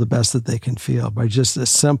feel the best that they can feel by just a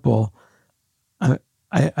simple,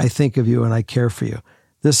 I think of you and I care for you.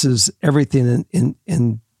 This is everything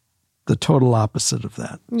in the total opposite of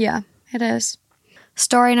that. Yeah, it is.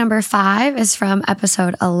 Story number 5 is from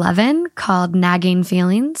episode 11 called Nagging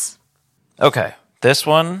Feelings. Okay, this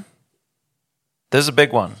is a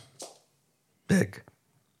big one. Big.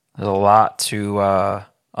 There's a lot to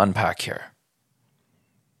unpack here.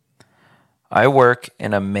 I work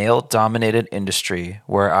in a male-dominated industry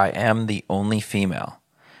where I am the only female.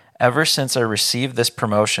 Ever since I received this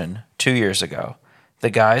promotion 2 years ago, the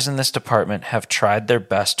guys in this department have tried their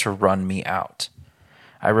best to run me out.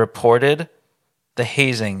 I reported the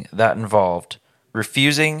hazing that involved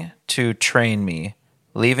refusing to train me,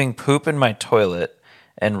 leaving poop in my toilet,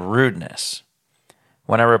 and rudeness.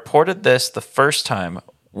 When I reported this the first time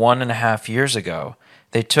 1.5 years ago,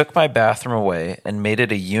 they took my bathroom away and made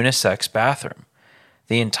it a unisex bathroom.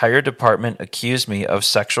 The entire department accused me of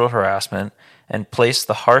sexual harassment and placed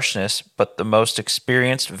the harshness but the most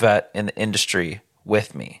experienced vet in the industry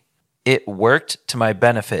with me. It worked to my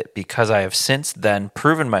benefit because I have since then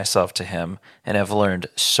proven myself to him and have learned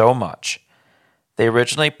so much. They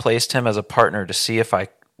originally placed him as a partner to see if I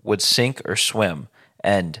would sink or swim,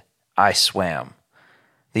 and I swam.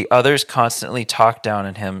 The others constantly talk down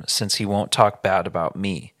on him since he won't talk bad about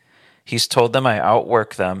me. He's told them I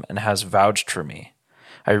outwork them and has vouched for me.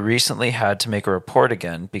 I recently had to make a report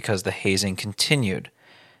again because the hazing continued.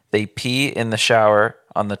 They pee in the shower,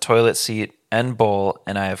 on the toilet seat, and bowl,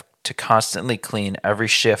 and I have to constantly clean every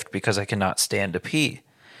shift because I cannot stand to pee.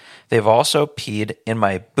 They've also peed in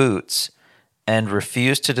my boots and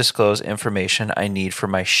refused to disclose information I need for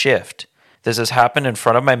my shift. This has happened in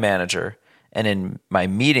front of my manager, and in my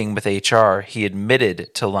meeting with HR, he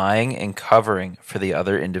admitted to lying and covering for the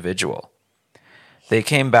other individual. They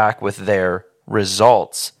came back with their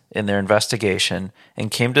results in their investigation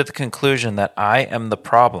and came to the conclusion that I am the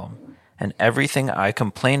problem, and everything I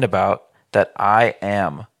complained about, that I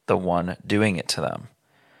am the one doing it to them.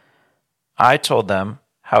 I told them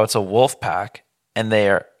how it's a wolf pack, and they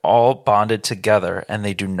are all bonded together, and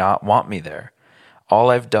they do not want me there. All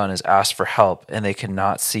I've done is ask for help, and they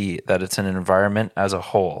cannot see that it's an environment as a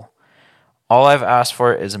whole. All I've asked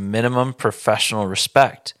for is minimum professional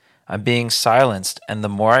respect. I'm being silenced, and the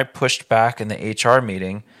more I pushed back in the HR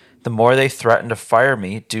meeting, the more they threatened to fire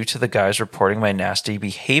me due to the guys reporting my nasty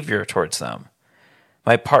behavior towards them.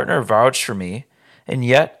 My partner vouched for me, and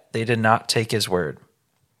yet they did not take his word.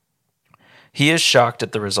 He is shocked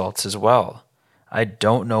at the results as well. I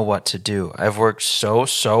don't know what to do. I've worked so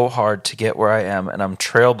hard to get where I am, and I'm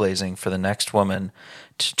trailblazing for the next woman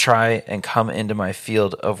to try and come into my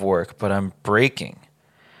field of work, but I'm breaking.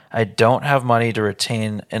 I don't have money to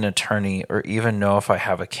retain an attorney or even know if I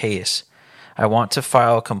have a case. I want to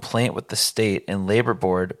file a complaint with the state and labor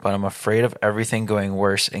board, but I'm afraid of everything going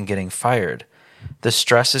worse and getting fired. The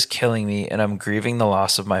stress is killing me, and I'm grieving the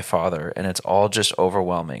loss of my father, and it's all just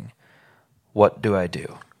overwhelming. What do I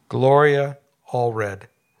do? Gloria Allred.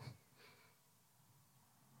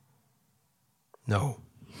 No.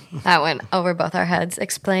 That went over both our heads.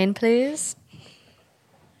 Explain, please.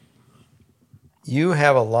 You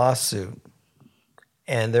have a lawsuit,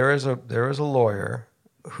 and there is a lawyer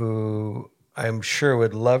who I'm sure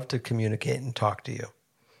would love to communicate and talk to you.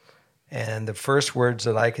 And the first words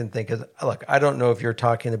that I can think is, look, I don't know if you're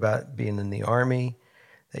talking about being in the Army,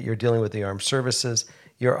 that you're dealing with the armed services.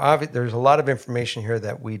 There's a lot of information here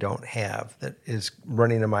that we don't have that is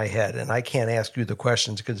running in my head, and I can't ask you the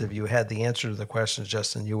questions because if you had the answer to the questions,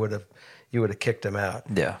 Justin, you would have kicked him out.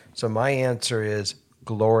 Yeah. So my answer is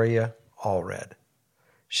Gloria Allred.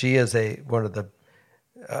 She is one of the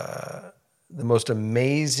most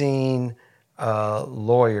amazing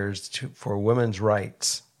lawyers for women's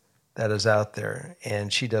rights that is out there,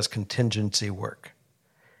 and she does contingency work.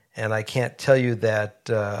 And I can't tell you that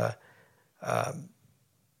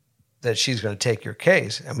that she's going to take your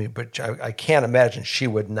case. I mean, but I can't imagine she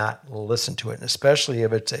would not listen to it, and especially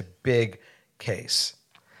if it's a big case.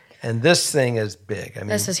 And this thing is big. I mean,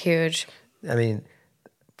 This is huge. I mean,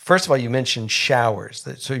 first of all, you mentioned showers,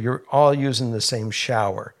 so you're all using the same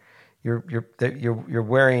shower. You're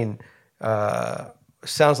wearing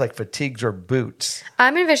sounds like fatigues or boots.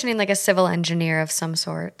 I'm envisioning like a civil engineer of some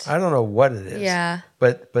sort. I don't know what it is. Yeah.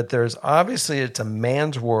 But there's obviously it's a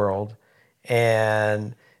man's world,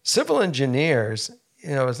 and civil engineers,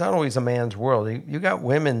 it's not always a man's world. You got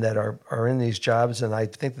women that are in these jobs, and I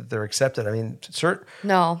think that they're accepted. I mean,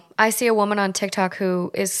 No, I see a woman on TikTok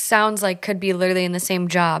who sounds like could be literally in the same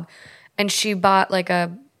job, and she bought like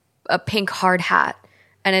a pink hard hat,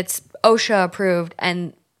 and it's OSHA approved,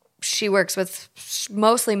 and she works with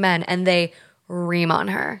mostly men, and they ream on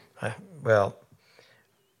her. Well,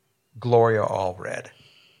 Gloria Allred.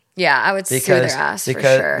 Yeah, I would sue their ass for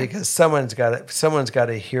sure. Because someone's got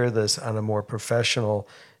to hear this on a more professional,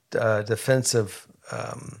 defensive,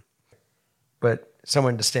 but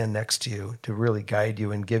someone to stand next to you to really guide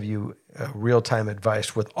you and give you real-time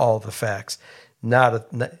advice with all the facts, not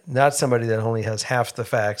somebody that only has half the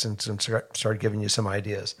facts and start giving you some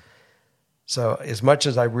ideas. So as much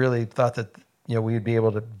as I really thought that we'd be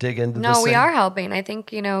able to dig into this. No, we are helping. I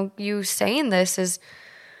think you saying this is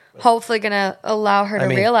hopefully going to allow her to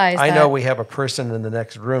realize that. I know we have a person in the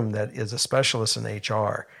next room that is a specialist in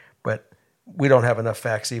HR, but we don't have enough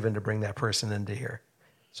facts even to bring that person into here.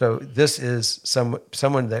 So this is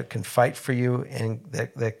someone that can fight for you and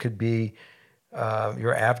that could be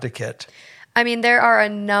your advocate. I mean, there are a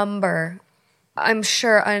number, I'm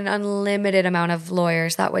sure an unlimited amount of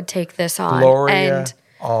lawyers that would take this on. Gloria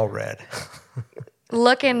Allred.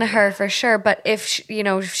 Look into her for sure, but if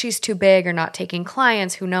she's too big or not taking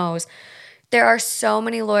clients, who knows? There are so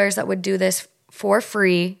many lawyers that would do this for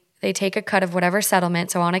free. They take a cut of whatever settlement,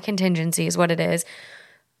 so on a contingency is what it is,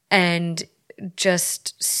 and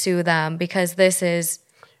just sue them because this is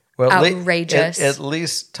outrageous. At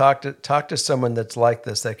least talk to someone that's like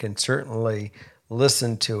this that can certainly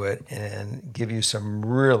listen to it and give you some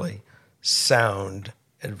really sound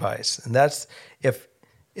advice. And that's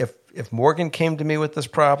if Morgan came to me with this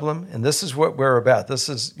problem, and this is what we're about. This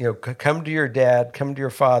is come to your dad, come to your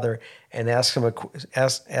father, and ask him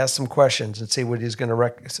ask some questions and see what he's going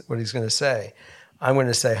to say. I'm going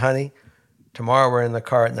to say, honey, tomorrow we're in the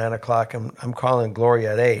car at 9:00. I'm calling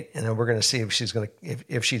Gloria at 8, and then we're going to see if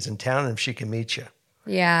she's in town and if she can meet you.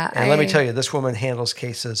 Yeah. And let me tell you, this woman handles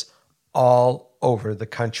cases all over the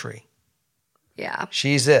country. Yeah.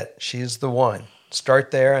 She's it. She's the one.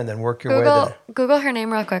 Start there and then work your way there. Google her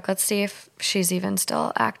name real quick. Let's see if she's even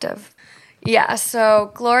still active. Yeah,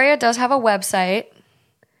 so Gloria does have a website.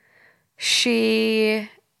 She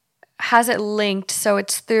has it linked, so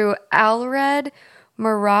it's through Allred,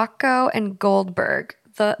 Morocco, and Goldberg.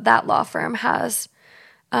 That law firm has.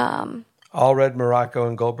 Allred, Morocco,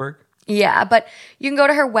 and Goldberg? Yeah, but you can go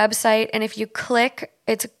to her website, and if you click,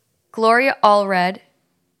 it's Gloria Allred.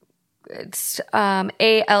 It's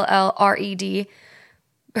ALLRED,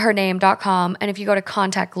 her name.com. And if you go to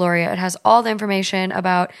contact Gloria, it has all the information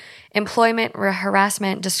about employment,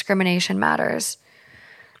 harassment, discrimination matters.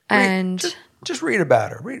 And just read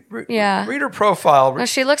about her. Read her profile. Well,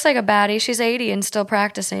 she looks like a baddie. She's 80 and still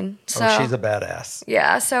practicing. So she's a badass.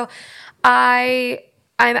 Yeah. So I'm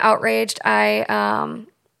outraged.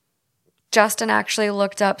 Justin actually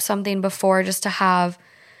looked up something before just to have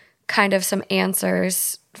kind of some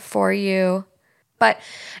answers for you. But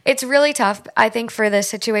it's really tough, I think, for this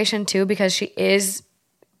situation too, because she is,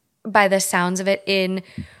 by the sounds of it, in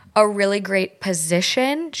a really great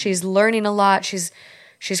position. She's learning a lot. She's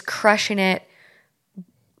crushing it.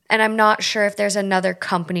 And I'm not sure if there's another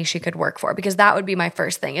company she could work for, because that would be my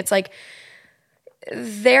first thing. It's like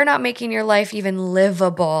they're not making your life even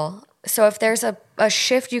livable. So if there's a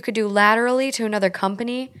shift you could do laterally to another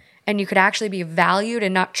company and you could actually be valued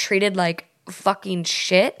and not treated like fucking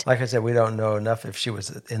shit. Like I said, we don't know enough if she was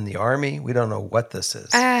in the Army. We don't know what this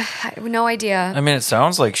is. I have no idea. I mean, it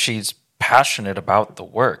sounds like she's passionate about the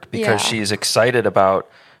work because she's excited about,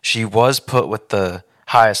 she was put with the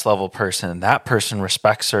highest level person, and that person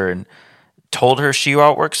respects her and told her she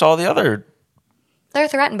outworks all the other. They're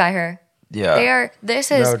threatened by her. Yeah. They are.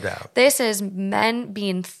 No doubt. This is men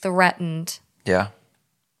being threatened. Yeah.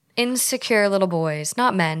 Insecure little boys,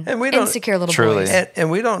 not men. And we don't- insecure little Truly. boys.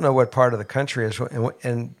 And we don't know what part of the country is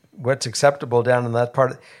and what's acceptable down in that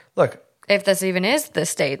part. Look, If this even is the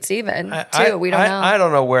States, even I- we don't know. I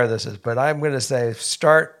don't know where this is, but I'm going to say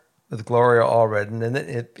start with Gloria Allred. And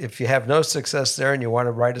then if you have no success there and you want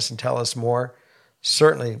to write us and tell us more,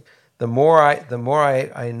 certainly the more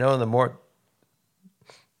I know,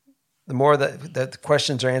 the more that the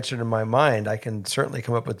questions are answered in my mind, I can certainly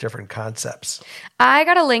come up with different concepts. I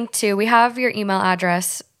got a link to, we have your email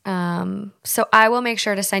address. So I will make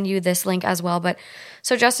sure to send you this link as well. But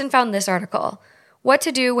so Justin found this article, what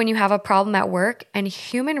to do when you have a problem at work and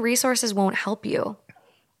human resources won't help you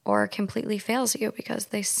or completely fails you because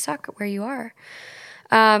they suck where you are.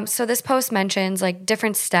 So this post mentions like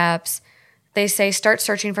different steps. They say, start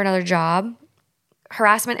searching for another job.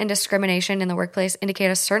 Harassment and discrimination in the workplace indicate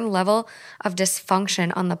a certain level of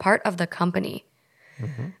dysfunction on the part of the company.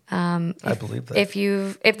 I believe that.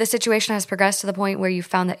 If the situation has progressed to the point where you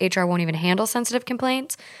found that HR won't even handle sensitive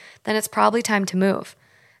complaints, then it's probably time to move.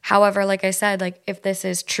 However, like I said, like if this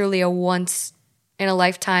is truly a once in a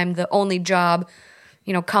lifetime, the only job,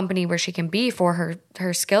 company where she can be for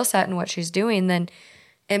her skill set and what she's doing, then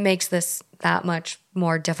it makes this that much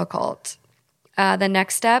more difficult. The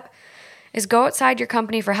next step is go outside your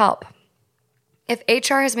company for help. If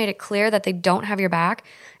HR has made it clear that they don't have your back,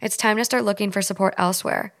 it's time to start looking for support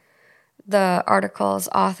elsewhere. The article's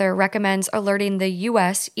author recommends alerting the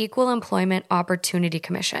U.S. Equal Employment Opportunity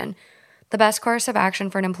Commission. The best course of action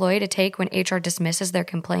for an employee to take when HR dismisses their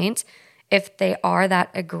complaints, if they are that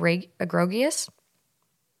egregious,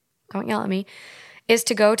 don't yell at me, is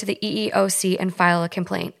to go to the EEOC and file a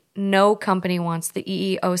complaint. No company wants the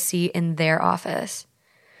EEOC in their office.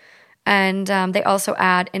 And they also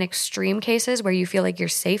add, in extreme cases where you feel like your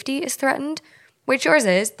safety is threatened, which yours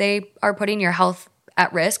is, they are putting your health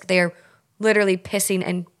at risk. They are literally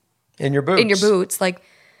pissing in your boots. Like,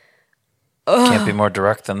 Can't be more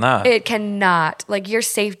direct than that. it cannot. Like, your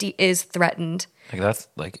safety is threatened. Like that's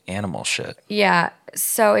like animal shit. Yeah.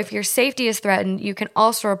 So if your safety is threatened, you can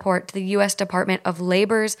also report to the U.S. Department of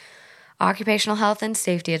Labor's Occupational Health and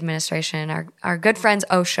Safety Administration, our good friends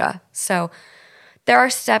OSHA. So there are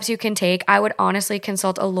steps you can take. I would honestly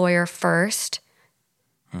consult a lawyer first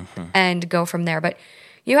and go from there. But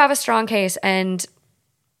you have a strong case and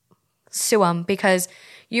sue them because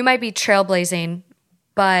you might be trailblazing,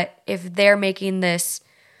 but if they're making this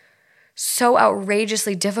so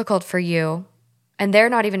outrageously difficult for you and they're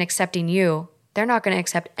not even accepting you, they're not going to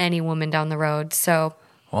accept any woman down the road. So,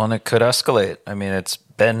 Well, and it could escalate. I mean, it's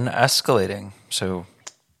been escalating. So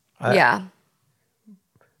yeah.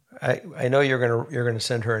 I know you're gonna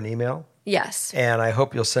send her an email, Yes. and I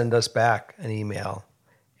hope you'll send us back an email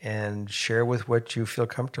and share with what you feel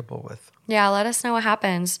comfortable with. Yeah, let us know what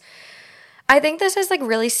happens. I think this is like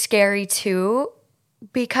really scary too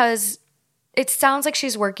because it sounds like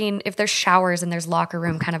she's working if there's showers and there's locker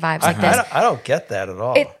room kind of vibes like this. I don't get that at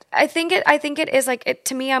all. I think it is like it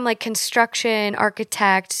to me. I'm like construction,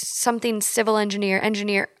 architect, something civil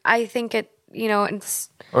engineer. I think it, it's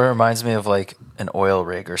Or it reminds me of like an oil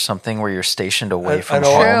rig or something where you're stationed away from an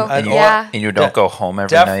home oil- and, an you, oil- and you don't go home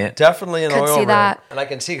every night. Definitely an Could oil see rig. that. And I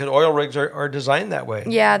can see because oil rigs are designed that way.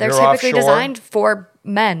 yeah, they're You're typically offshore, designed for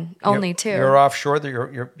men only you're- too. You're offshore.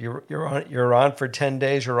 You're on for 10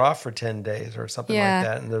 days. You're off for 10 days or something Yeah. like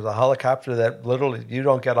that. And there's a helicopter that literally you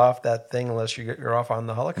don't get off that thing unless you're off on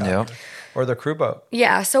the helicopter Yep. or the crew boat.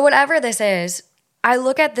 Yeah, so whatever this is, I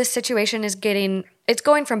look at this situation as it's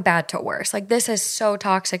going from bad to worse. Like this is so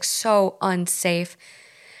toxic, so unsafe.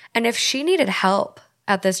 And if she needed help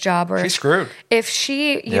at this job or She's screwed. if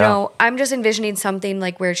she, I'm just envisioning something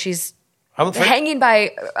like where she's I'm hanging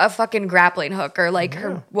by a fucking grappling hook or like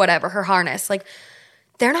her harness. Like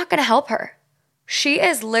they're not going to help her. She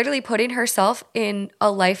is literally putting herself in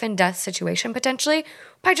a life and death situation potentially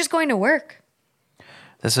by just going to work.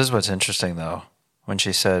 This is what's interesting though, when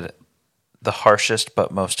she said the harshest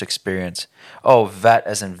but most experienced. Oh, vet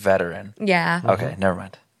as in veteran. Yeah. Okay, never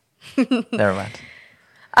mind. Never mind.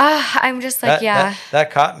 I'm just like, That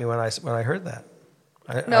caught me when I heard that.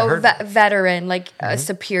 I No, heard veteran, like a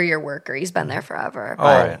superior worker. He's been there forever. Oh,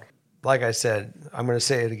 Right. like I said, I'm going to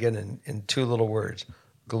say it again in two little words.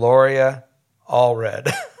 Gloria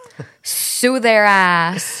Allred. Sue their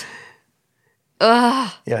ass.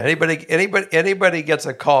 Ugh. Yeah, anybody gets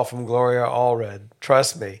a call from Gloria Allred,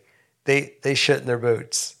 trust me, they shit in their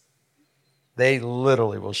boots. They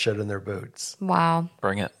literally will shit in their boots. Wow.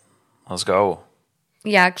 Bring it. Let's go.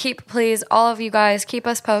 Yeah, please, all of you guys, keep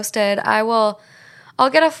us posted. I'll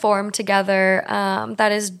get a form together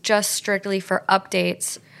that is just strictly for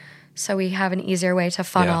updates, so we have an easier way to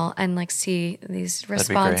funnel and like see these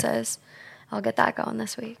responses. I'll get that going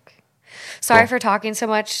this week. Sorry for talking so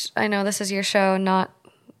much. I know this is your show,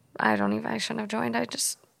 I shouldn't have joined. I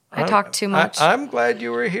talked too much. I'm glad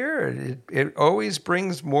you were here. It always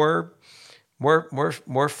brings more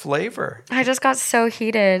flavor. I just got so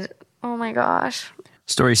heated. Oh my gosh.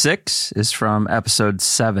 Story 6 is from episode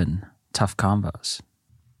 7, Tough Combos.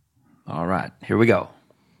 All right, here we go.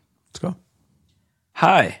 Let's go.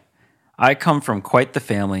 Hi, I come from quite the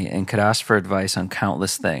family and could ask for advice on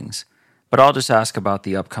countless things, but I'll just ask about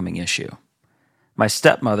the upcoming issue. My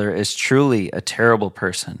stepmother is truly a terrible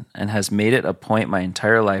person and has made it a point my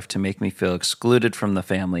entire life to make me feel excluded from the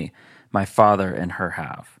family my father and her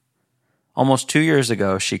have. Almost 2 years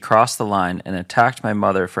ago, she crossed the line and attacked my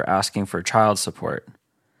mother for asking for child support.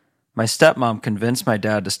 My stepmom convinced my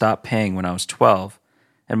dad to stop paying when I was 12,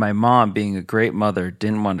 and my mom, being a great mother,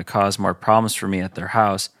 didn't want to cause more problems for me at their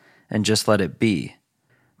house and just let it be.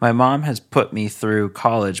 My mom has put me through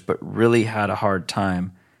college but really had a hard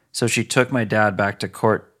time, so she took my dad back to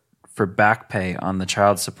court for back pay on the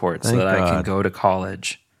child support so that I can go to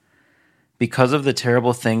college. Because of the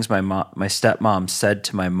terrible things my stepmom said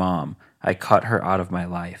to my mom, I cut her out of my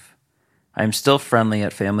life. I am still friendly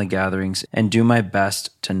at family gatherings and do my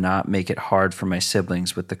best to not make it hard for my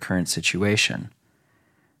siblings with the current situation.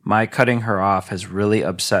 My cutting her off has really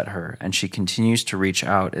upset her, and she continues to reach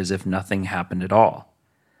out as if nothing happened at all.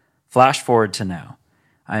 Flash forward to now.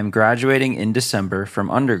 I am graduating in December from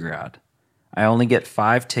undergrad. I only get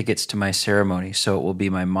 5 tickets to my ceremony, so it will be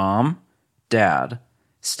my mom, dad,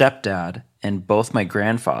 stepdad, and both my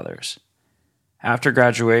grandfathers. After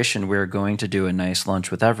graduation, we are going to do a nice lunch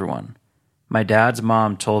with everyone. My dad's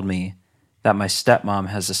mom told me that my stepmom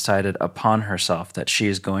has decided upon herself that she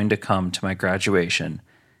is going to come to my graduation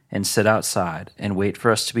and sit outside and wait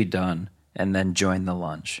for us to be done and then join the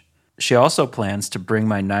lunch. She also plans to bring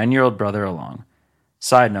my 9-year-old brother along.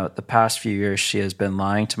 Side note, the past few years she has been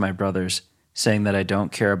lying to my brothers, saying that I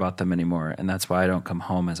don't care about them anymore and that's why I don't come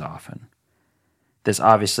home as often. This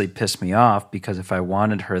obviously pissed me off because if I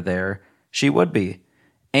wanted her there, she would be,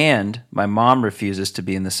 and my mom refuses to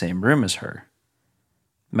be in the same room as her.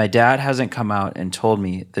 My dad hasn't come out and told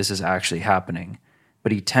me this is actually happening,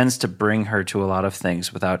 but he tends to bring her to a lot of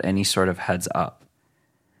things without any sort of heads up.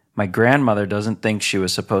 My grandmother doesn't think she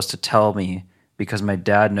was supposed to tell me because my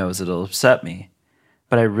dad knows it'll upset me,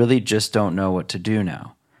 but I really just don't know what to do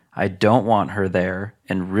now. I don't want her there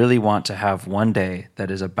and really want to have one day that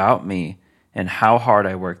is about me and how hard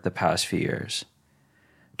I worked the past few years.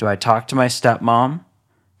 Do I talk to my stepmom?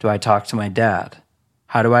 Do I talk to my dad?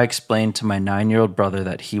 How do I explain to my 9-year-old brother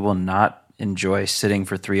that he will not enjoy sitting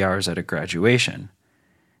for 3 hours at a graduation?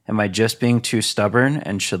 Am I just being too stubborn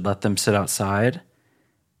and should let them sit outside?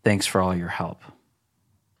 Thanks for all your help.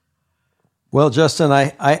 Well, Justin,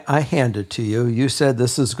 I hand it to you. You said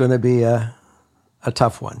this is going to be a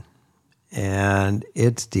tough one, and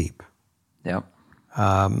it's deep. Yep.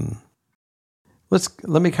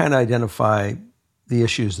 Let me kind of identify the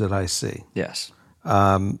issues that I see. Yes.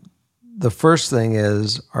 The first thing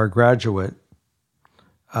is our graduate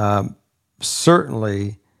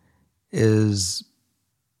certainly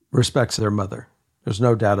respects their mother. There's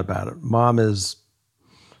no doubt about it. Mom has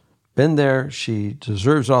been there. She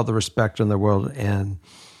deserves all the respect in the world and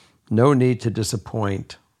no need to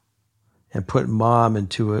disappoint and put mom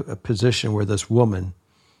into a position where this woman,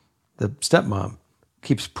 the stepmom,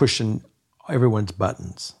 keeps pushing everyone's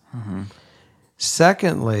buttons. Mm-hmm.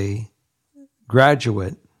 Secondly,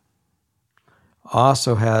 graduate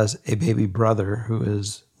also has a baby brother who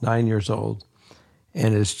is 9 years old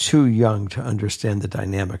and is too young to understand the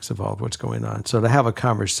dynamics of all of what's going on. So to have a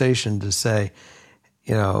conversation to say,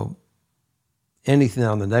 anything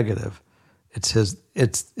on the negative, it's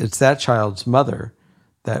that child's mother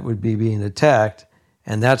that would be being attacked,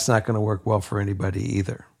 and that's not going to work well for anybody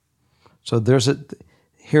either. So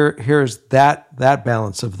here's that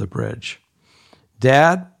balance of the bridge.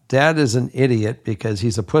 Dad is an idiot because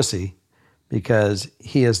he's a pussy, because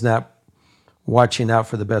he is not watching out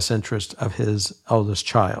for the best interest of his eldest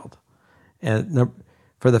child. And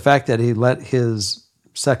for the fact that he let his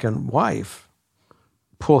second wife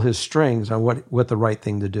pull his strings on what the right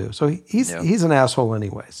thing to do. So he's an asshole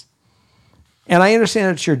anyways. And I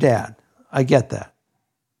understand it's your dad. I get that.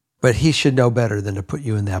 But he should know better than to put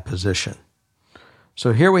you in that position.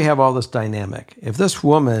 So here we have all this dynamic. If this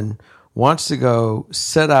woman wants to go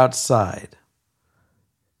sit outside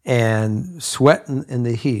and sweat in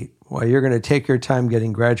the heat while you're going to take your time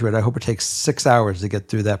getting graduated, I hope it takes 6 hours to get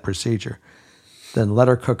through that procedure, then let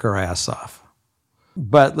her cook her ass off.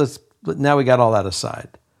 But now we got all that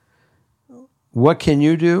aside. What can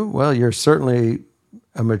you do? Well, you're certainly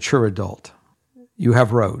a mature adult. You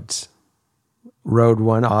have roads. Road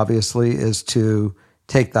one, obviously, is to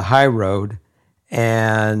take the high road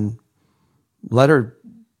and let her.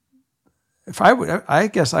 I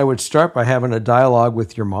guess I would start by having a dialogue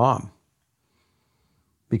with your mom,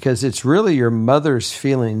 because it's really your mother's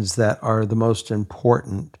feelings that are the most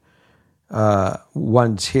important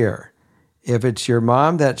ones here. If it's your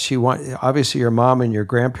mom obviously your mom and your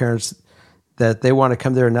grandparents, that they want to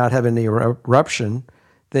come there and not have any eruption,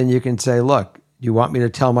 then you can say, look, you want me to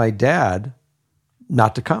tell my dad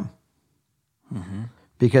not to come? Mm-hmm.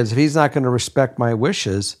 Because if he's not going to respect my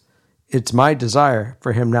wishes, it's my desire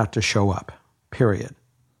for him not to show up, period.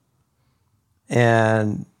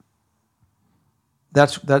 And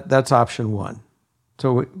that's option one.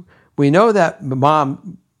 So we know that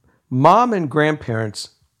mom and grandparents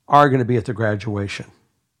are going to be at the graduation.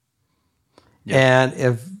 Yep. And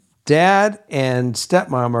if dad and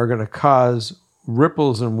stepmom are going to cause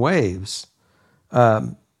ripples and waves,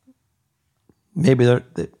 maybe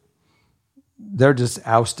they're just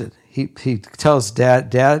ousted. He tells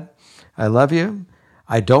dad, I love you.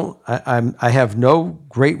 I have no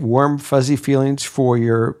great warm fuzzy feelings for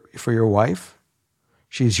your wife.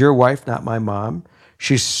 She's your wife, not my mom.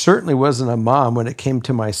 She certainly wasn't a mom when it came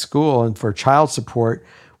to my school and for child support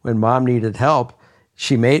when mom needed help.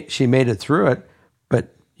 She made it through it,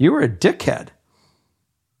 but you were a dickhead.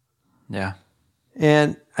 Yeah.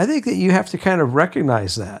 And I think that you have to kind of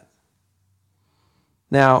recognize that.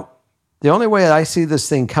 Now, the only way I see this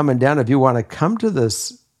thing coming down, if you want to come to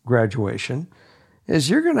this graduation, is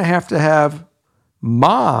you're going to have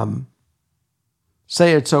mom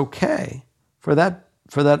say it's okay for that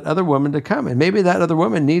other woman to come. And maybe that other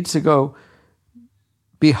woman needs to go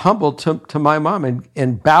be humble to my mom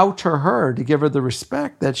and bow to her to give her the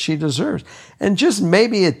respect that she deserves. And just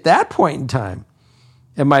maybe at that point in time,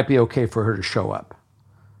 it might be okay for her to show up.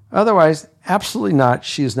 Otherwise, absolutely not.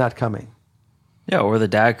 She is not coming. Yeah, or the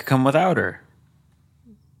dad could come without her.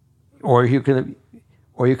 Or you can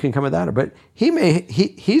come without her. But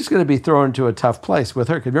he's going to be thrown into a tough place with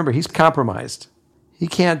her. Because remember, he's compromised. He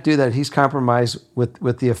can't do that. He's compromised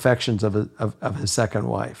with the affections of his second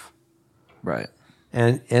wife. Right.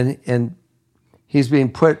 And he's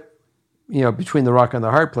being put, between the rock and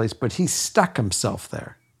the hard place, but he's stuck himself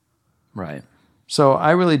there. Right. So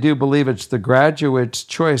I really do believe it's the graduate's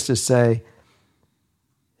choice to say,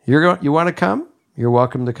 you want to come? You're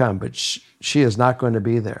welcome to come, but she is not going to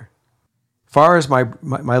be there. As far as my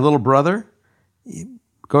little brother,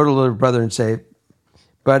 go to little brother and say,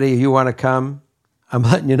 buddy, you want to come? I'm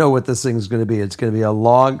letting you know what this thing is going to be. It's going to be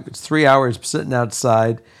it's 3 hours sitting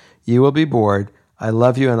outside. You will be bored. I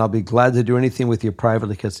love you, and I'll be glad to do anything with you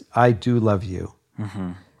privately because I do love you.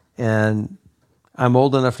 Mm-hmm. And I'm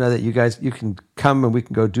old enough now that you can come and we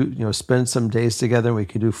can go spend some days together and we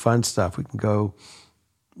can do fun stuff. We can go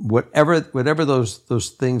whatever those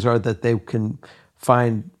things are that they can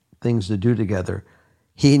find things to do together.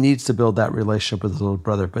 He needs to build that relationship with his little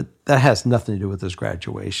brother, but that has nothing to do with his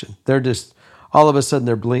graduation. They're just, all of a sudden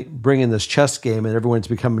they're bringing this chess game and everyone's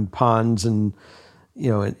becoming pawns and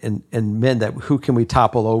men that who can we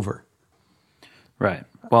topple over? Right.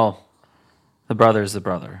 Well, the brother is the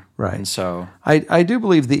brother. Right. And so I do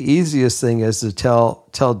believe the easiest thing is to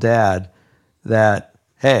tell dad that,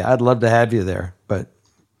 hey, I'd love to have you there, but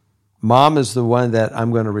mom is the one that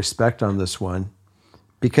I'm going to respect on this one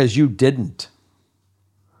because you didn't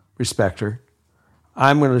respect her.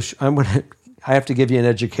 I have to give you an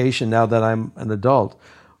education now that I'm an adult.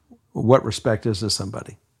 What respect is to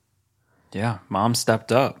somebody? Yeah, mom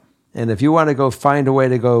stepped up. And if you want to go find a way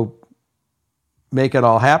to go make it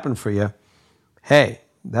all happen for you, hey,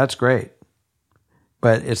 that's great.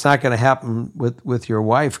 But it's not going to happen with your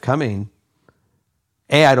wife coming.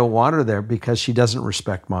 I don't want her there because she doesn't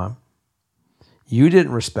respect mom. You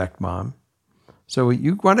didn't respect mom. So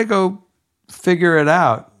you want to go figure it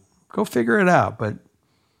out. Go figure it out. But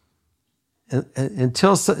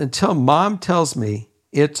until mom tells me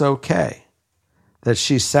it's okay, that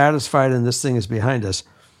she's satisfied and this thing is behind us,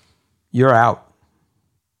 you're out.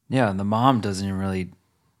 Yeah, and the mom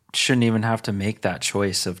shouldn't even have to make that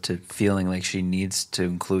choice of feeling like she needs to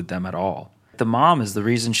include them at all. The mom is the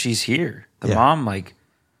reason she's here. The mom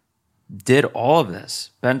did all of this,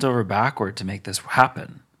 bent over backward to make this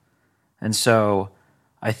happen. And so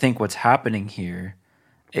I think what's happening here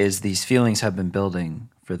is these feelings have been building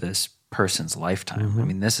for this person's lifetime. I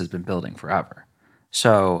mean, this has been building forever.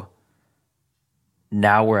 So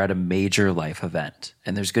now we're at a major life event,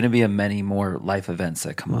 and there's going to be many more life events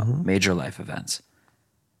that come up, major life events.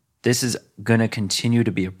 This is going to continue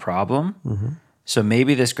to be a problem. So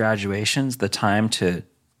maybe this graduation's the time to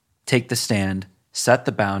take the stand, set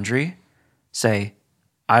the boundary, say,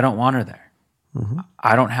 I don't want her there.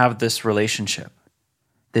 I don't have this relationship.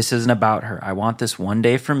 This isn't about her. I want this one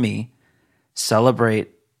day for me.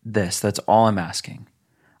 Celebrate this. That's all I'm asking.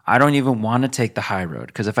 I don't even want to take the high road,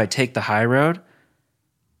 because if I take the high road,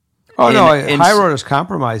 high road is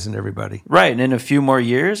compromising everybody. Right. And in a few more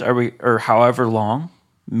years, or however long,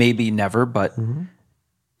 maybe never, but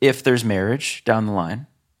if there's marriage down the line,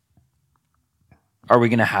 are we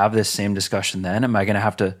going to have this same discussion then? Am I going to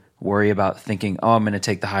have to worry about thinking, oh, I'm going to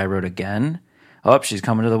take the high road again? Oh, she's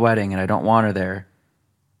coming to the wedding and I don't want her there.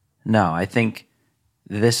 No, I think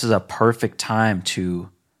this is a perfect time to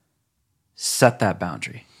set that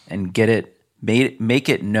boundary and make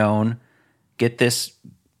it known, get this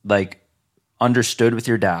like understood with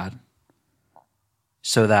your dad,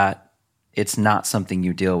 so that it's not something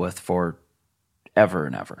you deal with for ever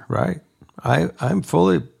and ever. Right. I'm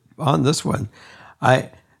fully on this one.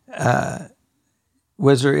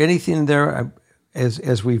 Was there anything there,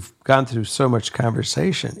 as we've gone through so much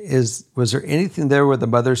conversation, was there anything there where the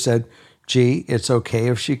mother said, gee, it's okay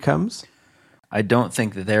if she comes? I don't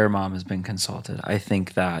think that their mom has been consulted. I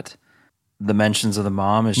think that the mentions of the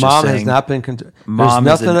mom is just mom saying, has not been consulted. Mom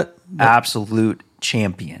is an absolute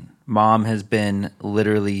champion. Mom has been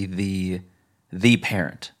literally the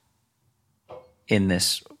parent in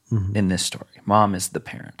this story. Mom is the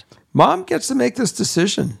parent. Mom gets to make this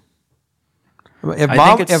decision.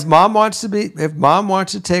 If mom wants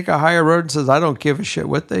to take a higher road and says, I don't give a shit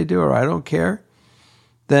what they do, or I don't care,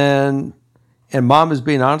 then, and mom is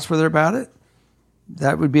being honest with her about it,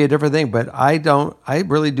 that would be a different thing. But I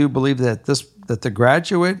really do believe that the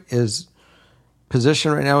graduate is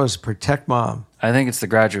position right now is to protect mom. I think it's the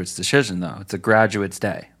graduate's decision, though. It's the graduate's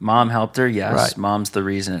day. Mom helped her, yes. Right. Mom's the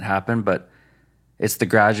reason it happened, but it's the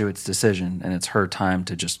graduate's decision, and it's her time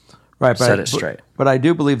to just set it straight. But I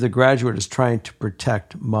do believe the graduate is trying to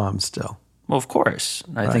protect mom still. Well, of course.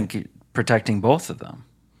 I think protecting both of them.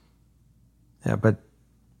 Yeah, but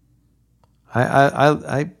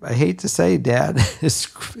I hate to say dad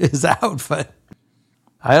is out, but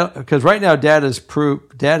because right now dad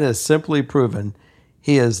has simply proven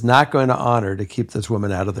he is not going to honor to keep this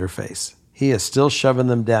woman out of their face. He is still shoving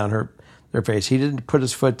them down their face. He didn't put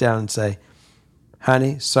his foot down and say,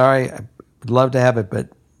 honey, sorry, I would love to have it, but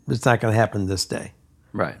it's not going to happen this day.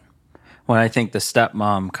 Right. When I think the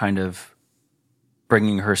stepmom kind of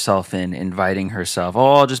bringing herself in, inviting herself,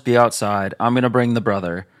 oh, I'll just be outside. I'm going to bring the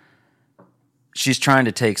brother. She's trying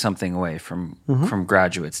to take something away from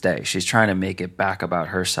graduate's day. She's trying to make it back about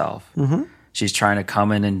herself. She's trying to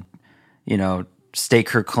come in and, stake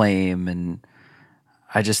her claim. And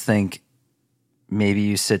I just think maybe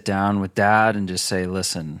you sit down with dad and just say,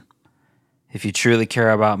 listen, if you truly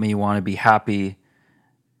care about me, you want to be happy,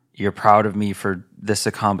 you're proud of me for this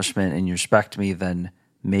accomplishment, and you respect me, then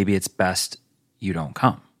maybe it's best you don't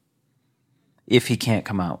come. If he can't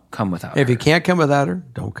come without her. If he can't come without her,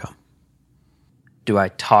 don't come. Do I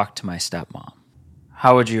talk to my stepmom?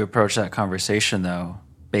 How would you approach that conversation, though,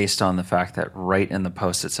 based on the fact that right in the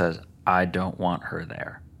post it says, I don't want her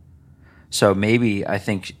there? So maybe I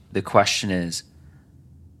think the question is,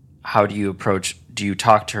 how do you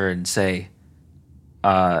talk to her and say,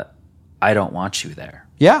 I don't want you there?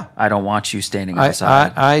 Yeah. I don't want you standing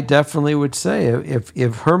outside. I definitely would say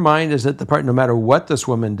if her mind is at the part, no matter what this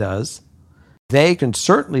woman does, they can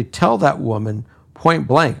certainly tell that woman point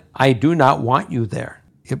blank, I do not want you there.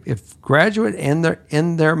 If graduate in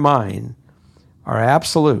their mind are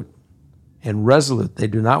absolute and resolute, they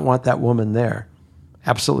do not want that woman there,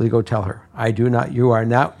 absolutely go tell her, I do not, you are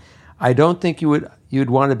not. I don't think you'd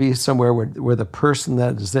want to be somewhere where the person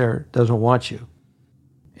that is there doesn't want you.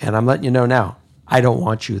 And I'm letting you know now, I don't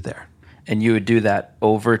want you there. And you would do that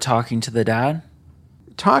over talking to the dad?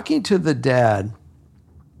 Talking to the dad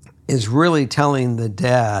is really telling the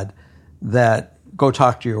dad that, go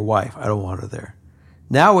talk to your wife. I don't want her there.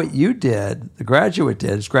 Now what you did, the graduate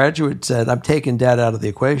did, is graduate said, I'm taking dad out of the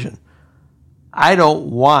equation. I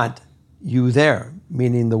don't want you there,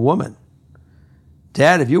 meaning the woman.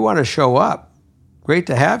 Dad, if you want to show up, great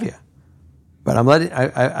to have you. But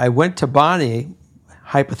I went to Bonnie,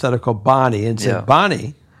 hypothetical Bonnie, and said,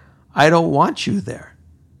 Bonnie, I don't want you there.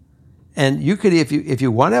 And you could, if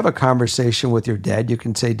you want to have a conversation with your dad, you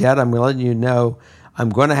can say, Dad, I'm letting you know I'm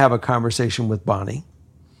going to have a conversation with Bonnie.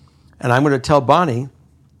 And I'm going to tell Bonnie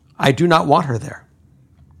I do not want her there.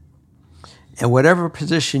 And whatever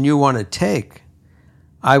position you want to take,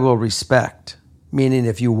 I will respect. Meaning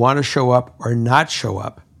if you want to show up or not show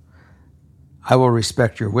up, I will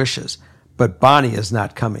respect your wishes. But Bonnie is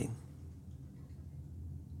not coming.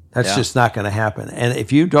 That's just not going to happen. And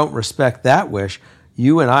if you don't respect that wish,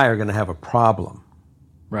 you and I are going to have a problem.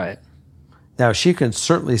 Right. Now, she can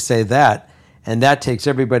certainly say that, and that takes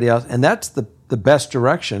everybody else. And that's the best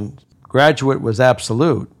direction. Graduate was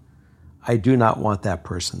absolute. I do not want that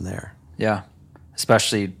person there. Yeah.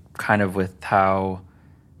 Especially kind of with how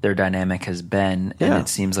their dynamic has been. And it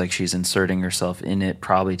seems like she's inserting herself in it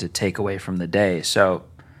probably to take away from the day. So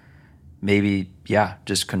maybe,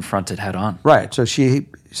 just confront it head on. Right.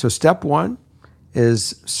 So step one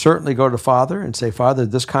is certainly go to Father and say, Father,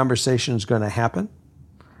 this conversation is going to happen.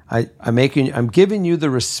 I'm giving you the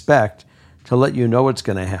respect to let you know it's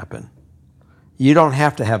going to happen. You don't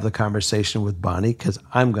have to have the conversation with Bonnie because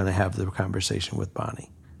I'm going to have the conversation with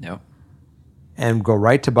Bonnie. Yep. And go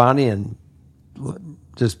right to Bonnie and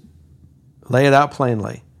just lay it out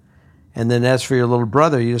plainly. And then as for your little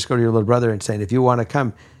brother, you just go to your little brother and say, if you want to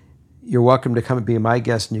come, you're welcome to come and be my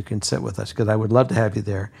guest and you can sit with us because I would love to have you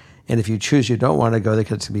there. And if you choose you don't want to go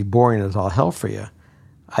because it's going to be boring as all hell for you,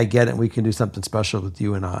 I get it. We can do something special with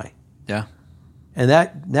you and I. Yeah. And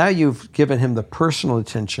that now you've given him the personal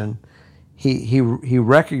attention. He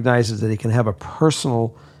recognizes that he can have a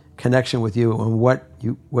personal connection with you and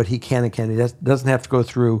what he can and can't. He doesn't have to go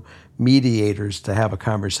through mediators to have a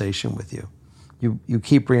conversation with you. You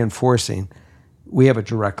keep reinforcing, we have a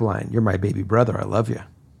direct line. You're my baby brother. I love you.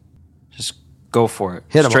 Just go for it.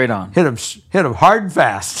 Hit him straight on. Hit him hard and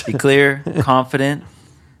fast. Be clear, confident,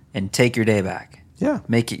 and take your day back. Yeah.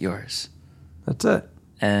 Make it yours. That's it.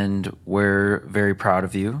 And we're very proud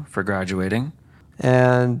of you for graduating.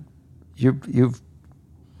 And you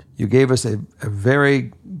gave us a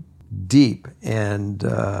very deep and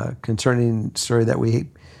concerning story that we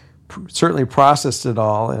certainly processed it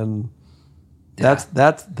all, and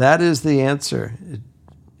that is the answer.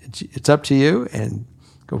 It's up to you, and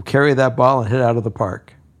go carry that ball and hit out of the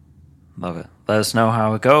park. Love it. Let us know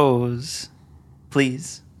how it goes,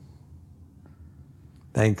 please.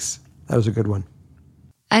 Thanks. That was a good one.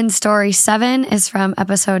 And story 7 is from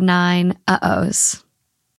episode 9, Uh-Ohs.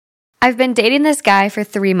 I've been dating this guy for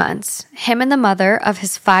 3 months. Him and the mother of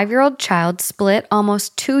his 5-year-old child split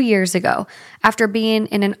almost 2 years ago after being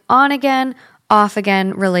in an on-again,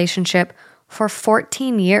 off-again relationship for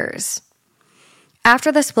 14 years.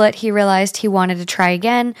 After the split, he realized he wanted to try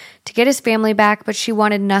again to get his family back, but she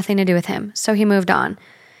wanted nothing to do with him, so he moved on.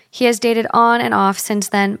 He has dated on and off since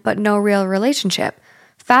then, but no real relationship.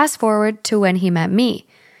 Fast forward to when he met me.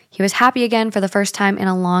 He was happy again for the first time in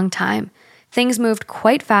a long time. Things moved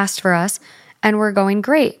quite fast for us, and were going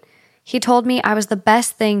great. He told me I was the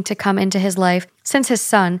best thing to come into his life since his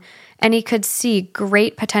son, and he could see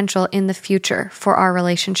great potential in the future for our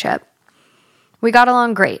relationship. We got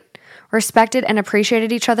along great, respected and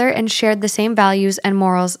appreciated each other, and shared the same values and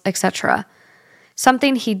morals, etc.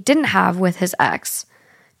 Something he didn't have with his ex.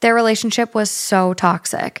 Their relationship was so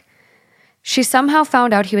toxic. She somehow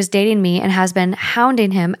found out he was dating me and has been hounding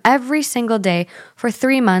him every single day for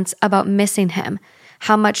 3 months about missing him,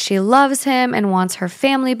 how much she loves him and wants her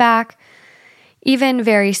family back, even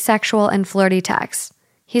very sexual and flirty texts.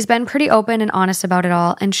 He's been pretty open and honest about it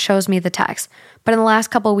all and shows me the text, but in the last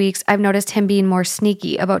couple weeks, I've noticed him being more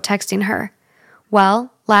sneaky about texting her.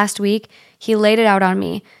 Well, last week, he laid it out on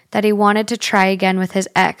me that he wanted to try again with his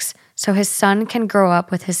ex so his son can grow up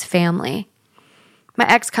with his family. My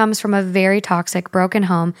ex comes from a very toxic, broken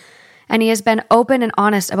home, and he has been open and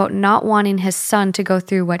honest about not wanting his son to go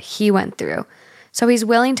through what he went through. So he's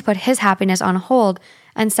willing to put his happiness on hold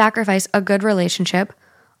and sacrifice a good relationship,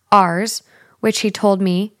 ours, which he told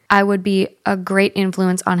me I would be a great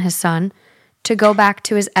influence on his son, to go back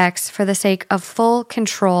to his ex for the sake of full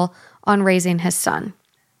control on raising his son.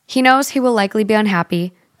 He knows he will likely be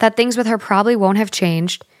unhappy, that things with her probably won't have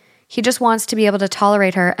changed. He just wants to be able to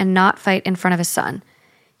tolerate her and not fight in front of his son.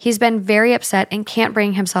 He's been very upset and can't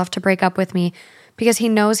bring himself to break up with me because he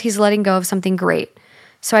knows he's letting go of something great.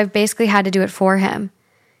 So I've basically had to do it for him.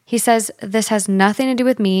 He says this has nothing to do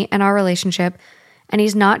with me and our relationship, and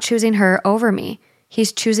he's not choosing her over me.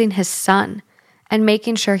 He's choosing his son and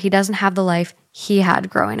making sure he doesn't have the life he had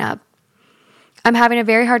growing up. I'm having a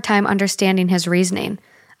very hard time understanding his reasoning.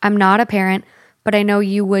 I'm not a parent, but I know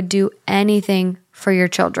you would do anything for your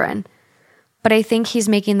children. But I think he's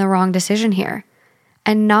making the wrong decision here.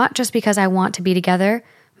 And not just because I want to be together.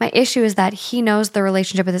 My issue is that he knows the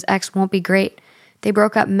relationship with his ex won't be great. They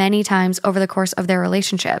broke up many times over the course of their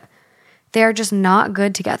relationship. They are just not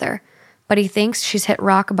good together. but he thinks she's hit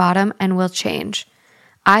rock bottom and will change.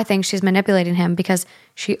 I think she's manipulating him because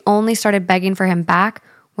she only started begging for him back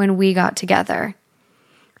when we got together.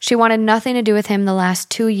 She wanted nothing to do with him the last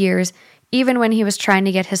 2 years, even when he was trying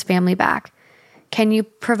to get his family back. Can you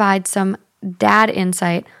provide some dad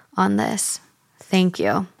insight on this? Thank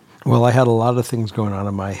you. Well, I had a lot of things going on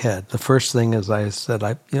in my head. The first thing is I said,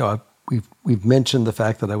 we've mentioned the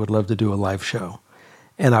fact that I would love to do a live show.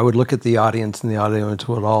 And I would look at the audience, and the audience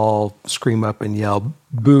would all scream up and yell,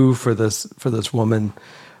 boo for this woman,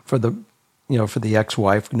 for the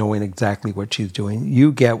ex-wife, knowing exactly what she's doing.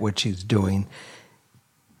 You get what she's doing.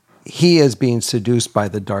 He is being seduced by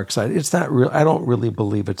the dark side. It's not real. I don't really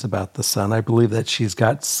believe it's about the son. I believe that she's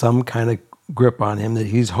got some kind of grip on him, that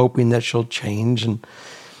he's hoping that she'll change, and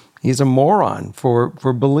he's a moron for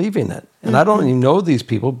believing it. And I don't even know these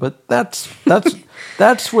people, but that's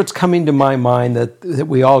what's coming to my mind, that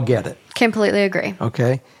we all get it. Completely agree.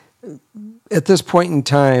 Okay? At this point in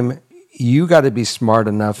time, you got to be smart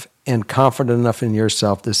enough and confident enough in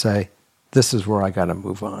yourself to say, this is where I got to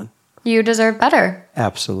move on. You deserve better.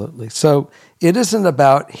 Absolutely. So it isn't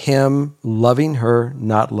about him loving her,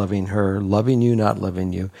 not loving her, loving you, not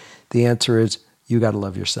loving you. The answer is you got to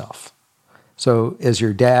love yourself. So as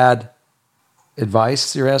your dad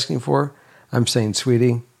advice you're asking for, I'm saying,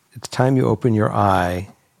 sweetie, it's time you open your eye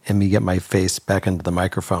and me get my face back into the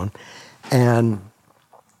microphone and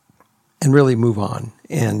really move on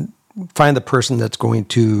and find the person that's going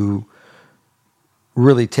to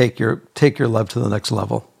really take your love to the next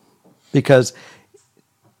level. Because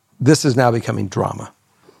this is now becoming drama.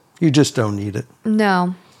 You just don't need it.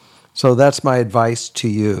 No. So that's my advice to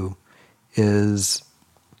you is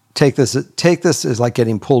take this as like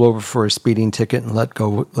getting pulled over for a speeding ticket and let go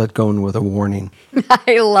with a warning.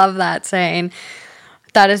 I love that saying.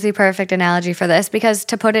 That is the perfect analogy for this, because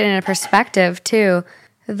to put it in a perspective too,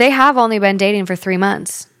 they have only been dating for 3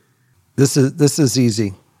 months. This is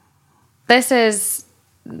easy. This is,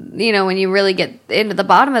 when you really get into the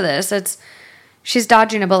bottom of this, she's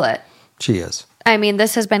dodging a bullet. She is. I mean,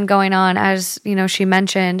 this has been going on, as, she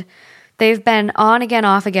mentioned. They've been on again,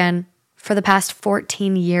 off again for the past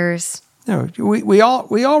 14 years. We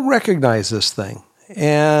all recognize this thing.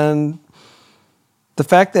 And the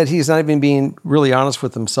fact that he's not even being really honest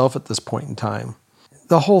with himself at this point in time,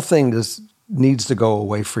 the whole thing just needs to go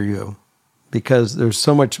away for you, because there's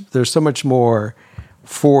so much more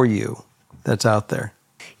for you that's out there.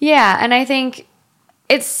 Yeah, and I think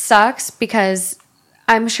it sucks because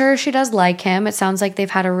I'm sure she does like him. It sounds like they've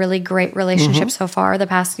had a really great relationship so far the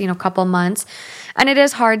past, couple months. And it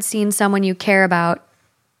is hard seeing someone you care about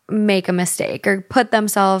make a mistake or put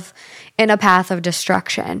themselves in a path of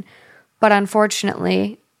destruction. But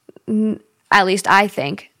unfortunately, at least I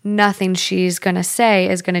think, nothing she's going to say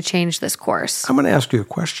is going to change this course. I'm going to ask you a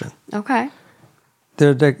question. Okay.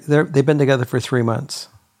 They've been together for 3 months.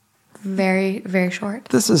 Very, very short.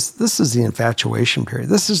 This is the infatuation period.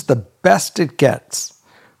 This is the best it gets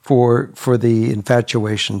for the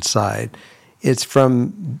infatuation side. It's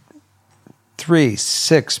from 3,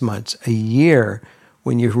 6 months, a year,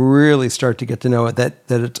 when you really start to get to know it, that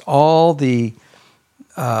it's all the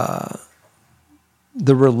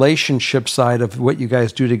relationship side of what you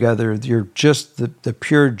guys do together. You're just the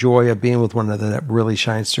pure joy of being with one another that really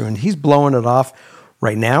shines through. And he's blowing it off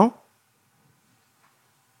right now.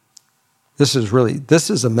 This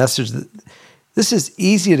is a message this is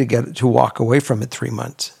easy to walk away from at 3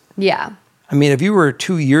 months. Yeah. I mean, if you were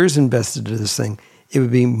 2 years invested in this thing, it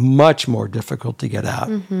would be much more difficult to get out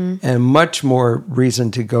and much more reason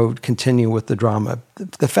to go continue with the drama.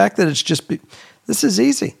 The fact that this is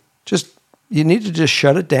easy. You need to just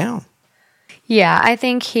shut it down. Yeah, I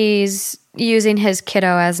think he's using his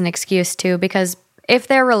kiddo as an excuse too, because if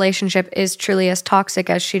their relationship is truly as toxic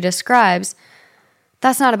as she describes,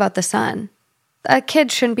 that's not about the son. A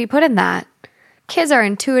kid shouldn't be put in that. Kids are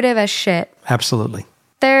intuitive as shit. Absolutely.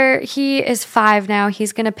 He is 5 now.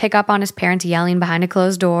 He's going to pick up on his parents yelling behind a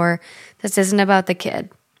closed door. This isn't about the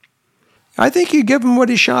kid. I think you give him what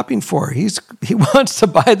he's shopping for. He wants to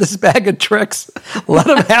buy this bag of tricks. Let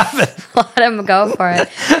him have it. Let him go for it.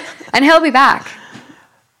 And he'll be back.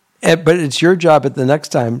 But it's your job at the next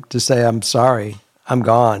time to say, I'm sorry, I'm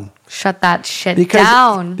gone. Shut that shit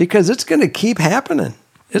down. Because it's going to keep happening.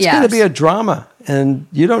 It's going to be a drama. And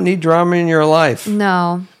you don't need drama in your life.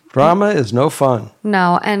 No. Drama is no fun.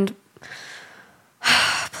 No. And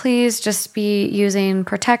please just be using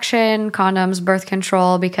protection, condoms, birth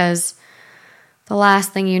control, because the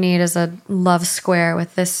last thing you need is a love square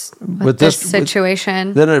with this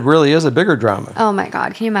situation. Then it really is a bigger drama. Oh my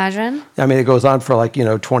God. Can you imagine? I mean, it goes on for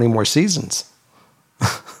 20 more seasons.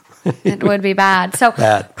 It would be bad. So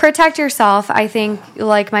Bad. protect yourself. I think,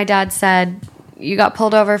 like my dad said, you got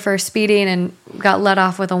pulled over for speeding and got let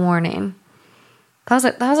off with a warning.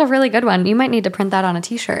 That was a really good one. You might need to print that on a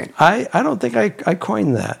T-shirt. I don't think I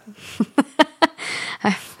coined that.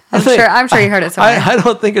 I'm sure you heard it somewhere. I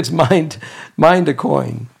don't think it's mine to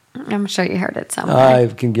coin. I'm sure you heard it somewhere. I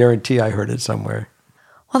can guarantee I heard it somewhere.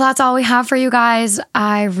 Well, that's all we have for you guys.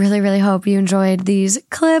 I really, really hope you enjoyed these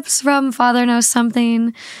clips from Father Knows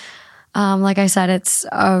Something. Like I said, it's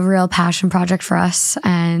a real passion project for us,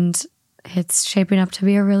 and it's shaping up to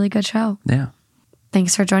be a really good show. Yeah.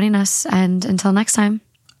 Thanks for joining us, and until next time.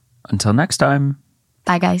 Until next time.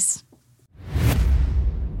 Bye, guys.